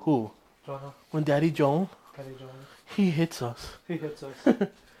table. Who? Jonah. When Daddy Joan, Daddy Jonah. he hits us. He hits us.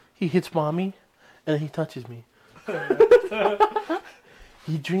 He hits mommy, and then he touches me.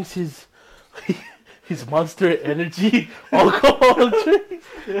 He drinks his Monster Energy alcohol drink.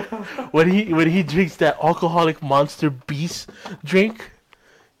 Yeah. When he drinks that alcoholic Monster Beast drink,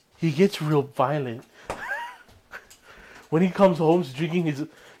 he gets real violent. When he comes home, he's drinking his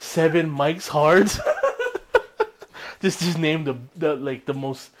 7 Mike's Hards. just name the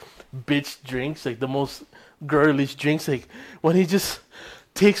most bitch drinks, like the most girlish drinks. Like when he just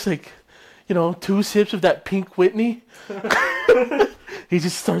takes 2 sips of that Pink Whitney, he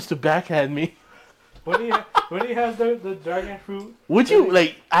just starts to backhand me. When he has the dragon fruit. Would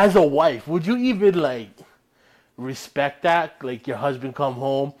you as a wife? Would you even respect that? Like your husband come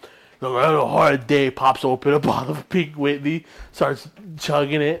home, I had a hard day, pops open a bottle of Pink Whitney, starts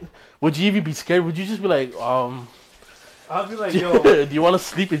chugging it. Would you even be scared? Would you just be like, I'll be like, yo. do you want to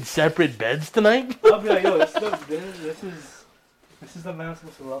sleep in separate beds tonight? I'll be like, yo, this is the man I'm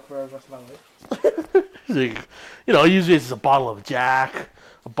supposed to love for the rest of my life. Usually it's a bottle of Jack,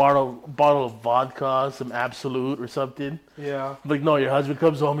 a bottle of vodka, some Absolute or something. Yeah. Like, no, your husband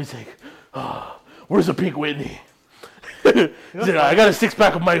comes home, he's like, oh, where's the Pink Whitney? He's like, I got a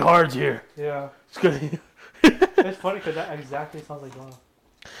 6-pack of Mike Hards here. Yeah. It's good. It's funny because that exactly sounds like Jonah.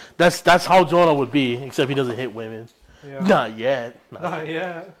 That's how Jonah would be, except he doesn't hit women. Yeah. Not yet. Not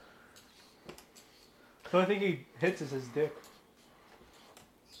yet. The only thing he hits is his dick.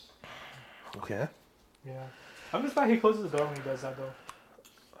 Okay. Yeah. I'm just glad he closes the door when he does that, though.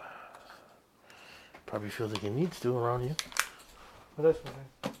 Probably feels like he needs to around you. But that's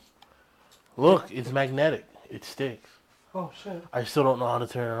fine. Look, it's magnetic. It sticks. Oh, shit. I still don't know how to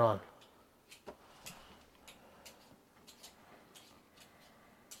turn it on.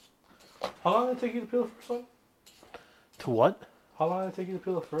 How long did it take you to peel the first one? To what? How long did it take you to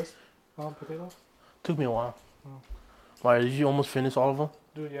peel the first potato? Took me a while. Oh. Why, did you almost finish all of them?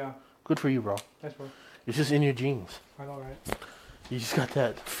 Dude, yeah. Good for you, bro. Nice, bro. It's just in your genes. I know, right? You just got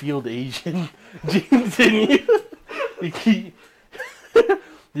that field Asian genes in you.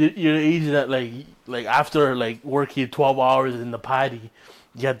 You're the Asian that like after like working 12 hours in the paddy,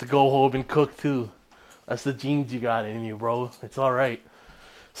 you have to go home and cook too. That's the genes you got in you, bro. It's all right.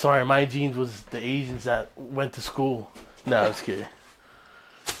 Sorry, my genes was the Asians that went to school. No, it's kidding.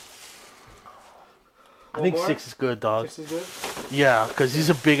 I think more? 6 is good, dog. 6 is good? Yeah, because these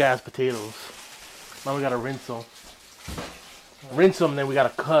are big ass potatoes. Now we gotta rinse them. Rinse them, then we gotta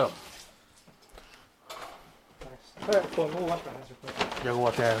cut them. Nice. Alright, cool. We'll wash my hands real quick. Yeah, go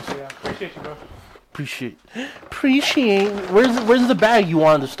wash your hands. Yeah, appreciate you, bro. Appreciate. Where's the bag you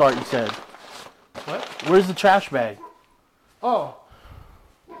wanted to start? You said. What? Where's the trash bag? Oh.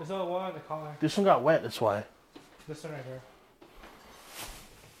 There's no one in the corner. This one got wet. That's why. This one right here.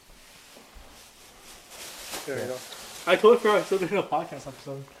 There you go. I totally forgot I was still doing a podcast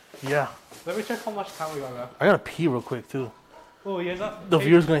episode. Yeah. Let me check how much time we got left. I gotta pee real quick too. Oh, you guys not... The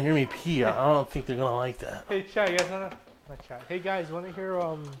viewers gonna hear me pee. I don't think they're gonna like that. Hey, chat, you guys wanna... Not chat. Hey, guys, you wanna hear,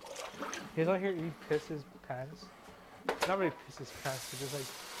 you guys wanna hear Ibe piss his pants? Not really piss his pants, but just like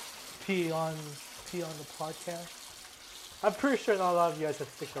pee on the podcast. I'm pretty sure not a lot of you guys have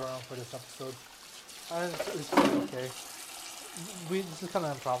stick around for this episode. And it's pretty okay. This is kind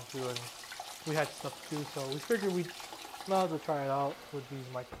of impromptu and we had stuff to do, so we figured we'd might as well try it out with these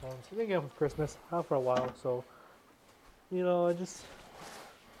microphones. We didn't get them for Christmas, not for a while, so you know, I just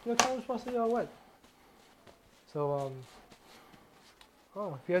kind of supposed to get all wet. So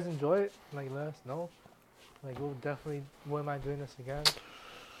oh, if you guys enjoy it, like let us know. Like we'll definitely wouldn't mind doing this again.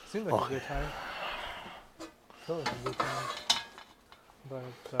 Seems like a good time. So it's a good time. But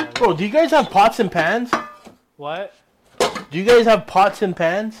Bro, do you guys have pots and pans? what? Do you guys have pots and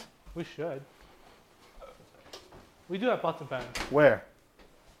pans? We should. We do have pots and pans. Where?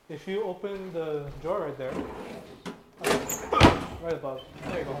 If you open the drawer right there, right above.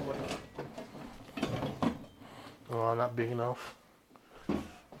 There you go, homeboy. Oh, not big enough.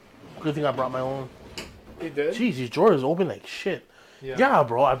 Good thing I brought my own. You did? Jeez, these drawers open like shit. Yeah,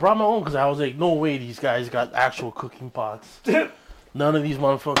 bro, I brought my own because I was like, no way these guys got actual cooking pots. None of these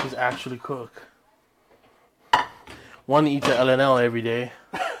motherfuckers actually cook. One eats an L&L every day.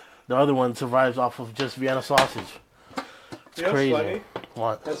 The other one survives off of just Vienna sausage. It's crazy. Funny?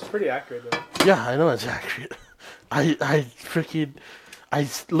 What? That's pretty accurate, though. Yeah, I know it's accurate. I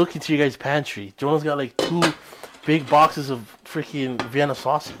look into your guys' pantry. Jonah's got like 2 big boxes of freaking Vienna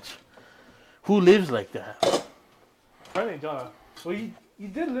sausage. Who lives like that? Funny, Jonah. Well, you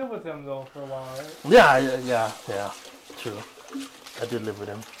did live with him, though, for a while, right? Yeah. True. I did live with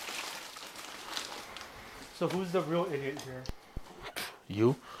him. So who's the real idiot here?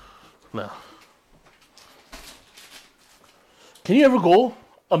 You? No. Can you ever go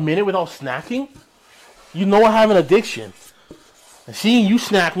a minute without snacking? You know I have an addiction. And seeing you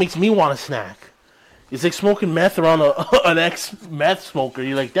snack makes me want to snack. It's like smoking meth around an ex-meth smoker.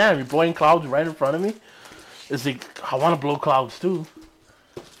 You're like, damn, you're blowing clouds right in front of me. It's like, I want to blow clouds too.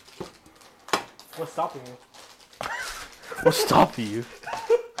 What's stopping you? What's stopping you?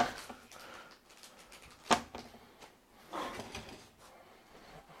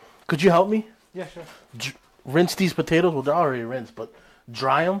 Could you help me? Yeah, sure. Rinse these potatoes. Well, they're already rinsed, but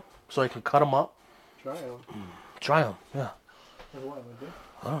dry them so I can cut them up. Try them. Dry them, yeah. What am I doing?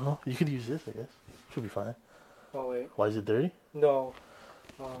 I don't know. You could use this, I guess. Should be fine. Oh, wait. Why is it dirty? No.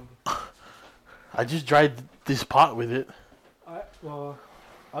 I just dried this pot with it. I'll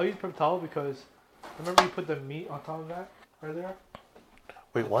use paper towel because remember you put the meat on top of that earlier?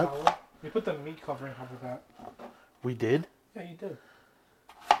 Wait, what? Towel? You put the meat covering over that. We did? Yeah, you did.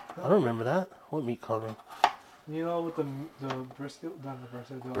 I don't remember that. What meat covering? You know, with the brisket, not the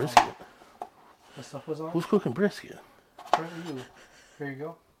brisket. Brisket? The stuff was on. Who's cooking brisket? For you. Here you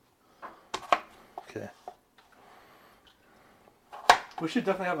go. Okay. We should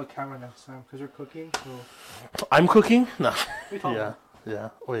definitely have a camera next time because you're cooking. So. I'm cooking? No. Yeah. Yeah.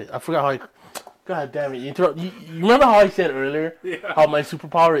 Wait, I forgot how I... God damn it. You remember how I said earlier? Yeah. How my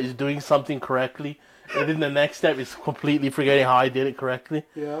superpower is doing something correctly? And then the next step is completely forgetting how I did it correctly?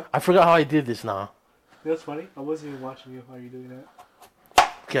 Yeah. I forgot how I did this now. That's funny. I wasn't even watching you while you're doing that.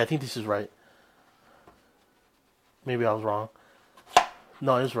 Okay, I think this is right. Maybe I was wrong.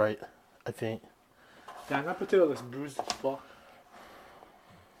 No, it's right. I think. Damn, that potato looks bruised as fuck.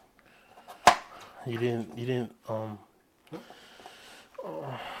 You didn't, oh, I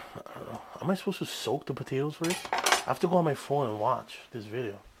don't know. Am I supposed to soak the potatoes first? I have to go on my phone and watch this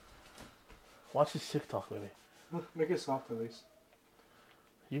video. Watch this TikTok with me. Make it soft at least.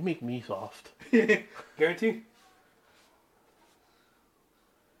 You make me soft. Guarantee?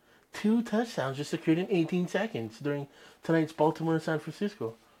 2 touchdowns just occurred in 18 seconds during tonight's Baltimore and San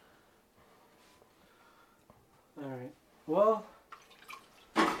Francisco. All right. Well,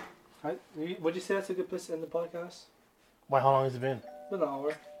 would you say that's a good place to end the podcast? Why? How long has it been? An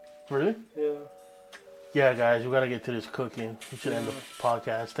hour. Really? Yeah. Yeah, guys, we gotta get to this cooking. We should end the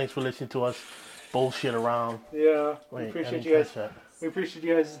podcast. Thanks for listening to us bullshit around. Yeah. Wait, we appreciate you guys. That. We appreciate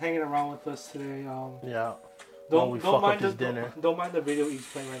you guys hanging around with us today. Yeah. Don't mind this dinner. Don't mind the video he's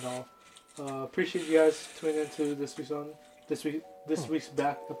playing right now. Appreciate you guys tuning into this week's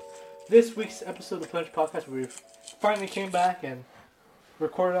episode of the Punch Podcast. We finally came back and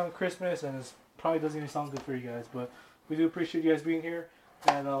recorded on Christmas, and it probably doesn't even sound good for you guys, but we do appreciate you guys being here,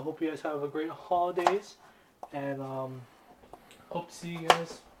 and hope you guys have a great holidays, and hope to see you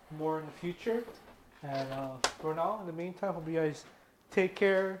guys more in the future. And for now, in the meantime, hope you guys take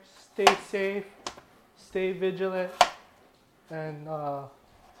care, stay safe, stay vigilant, and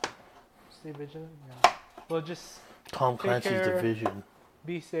stay vigilant. Yeah. Well, just Tom Clancy's Division.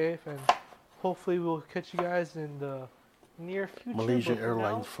 Be safe, and hopefully we'll catch you guys in the near future. Malaysia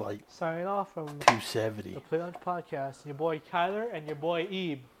Airlines flight. Signing off from 270. The Play Lunch Podcast. Your boy Kyler and your boy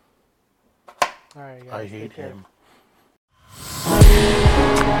Ibe. All right, guys. I hate him.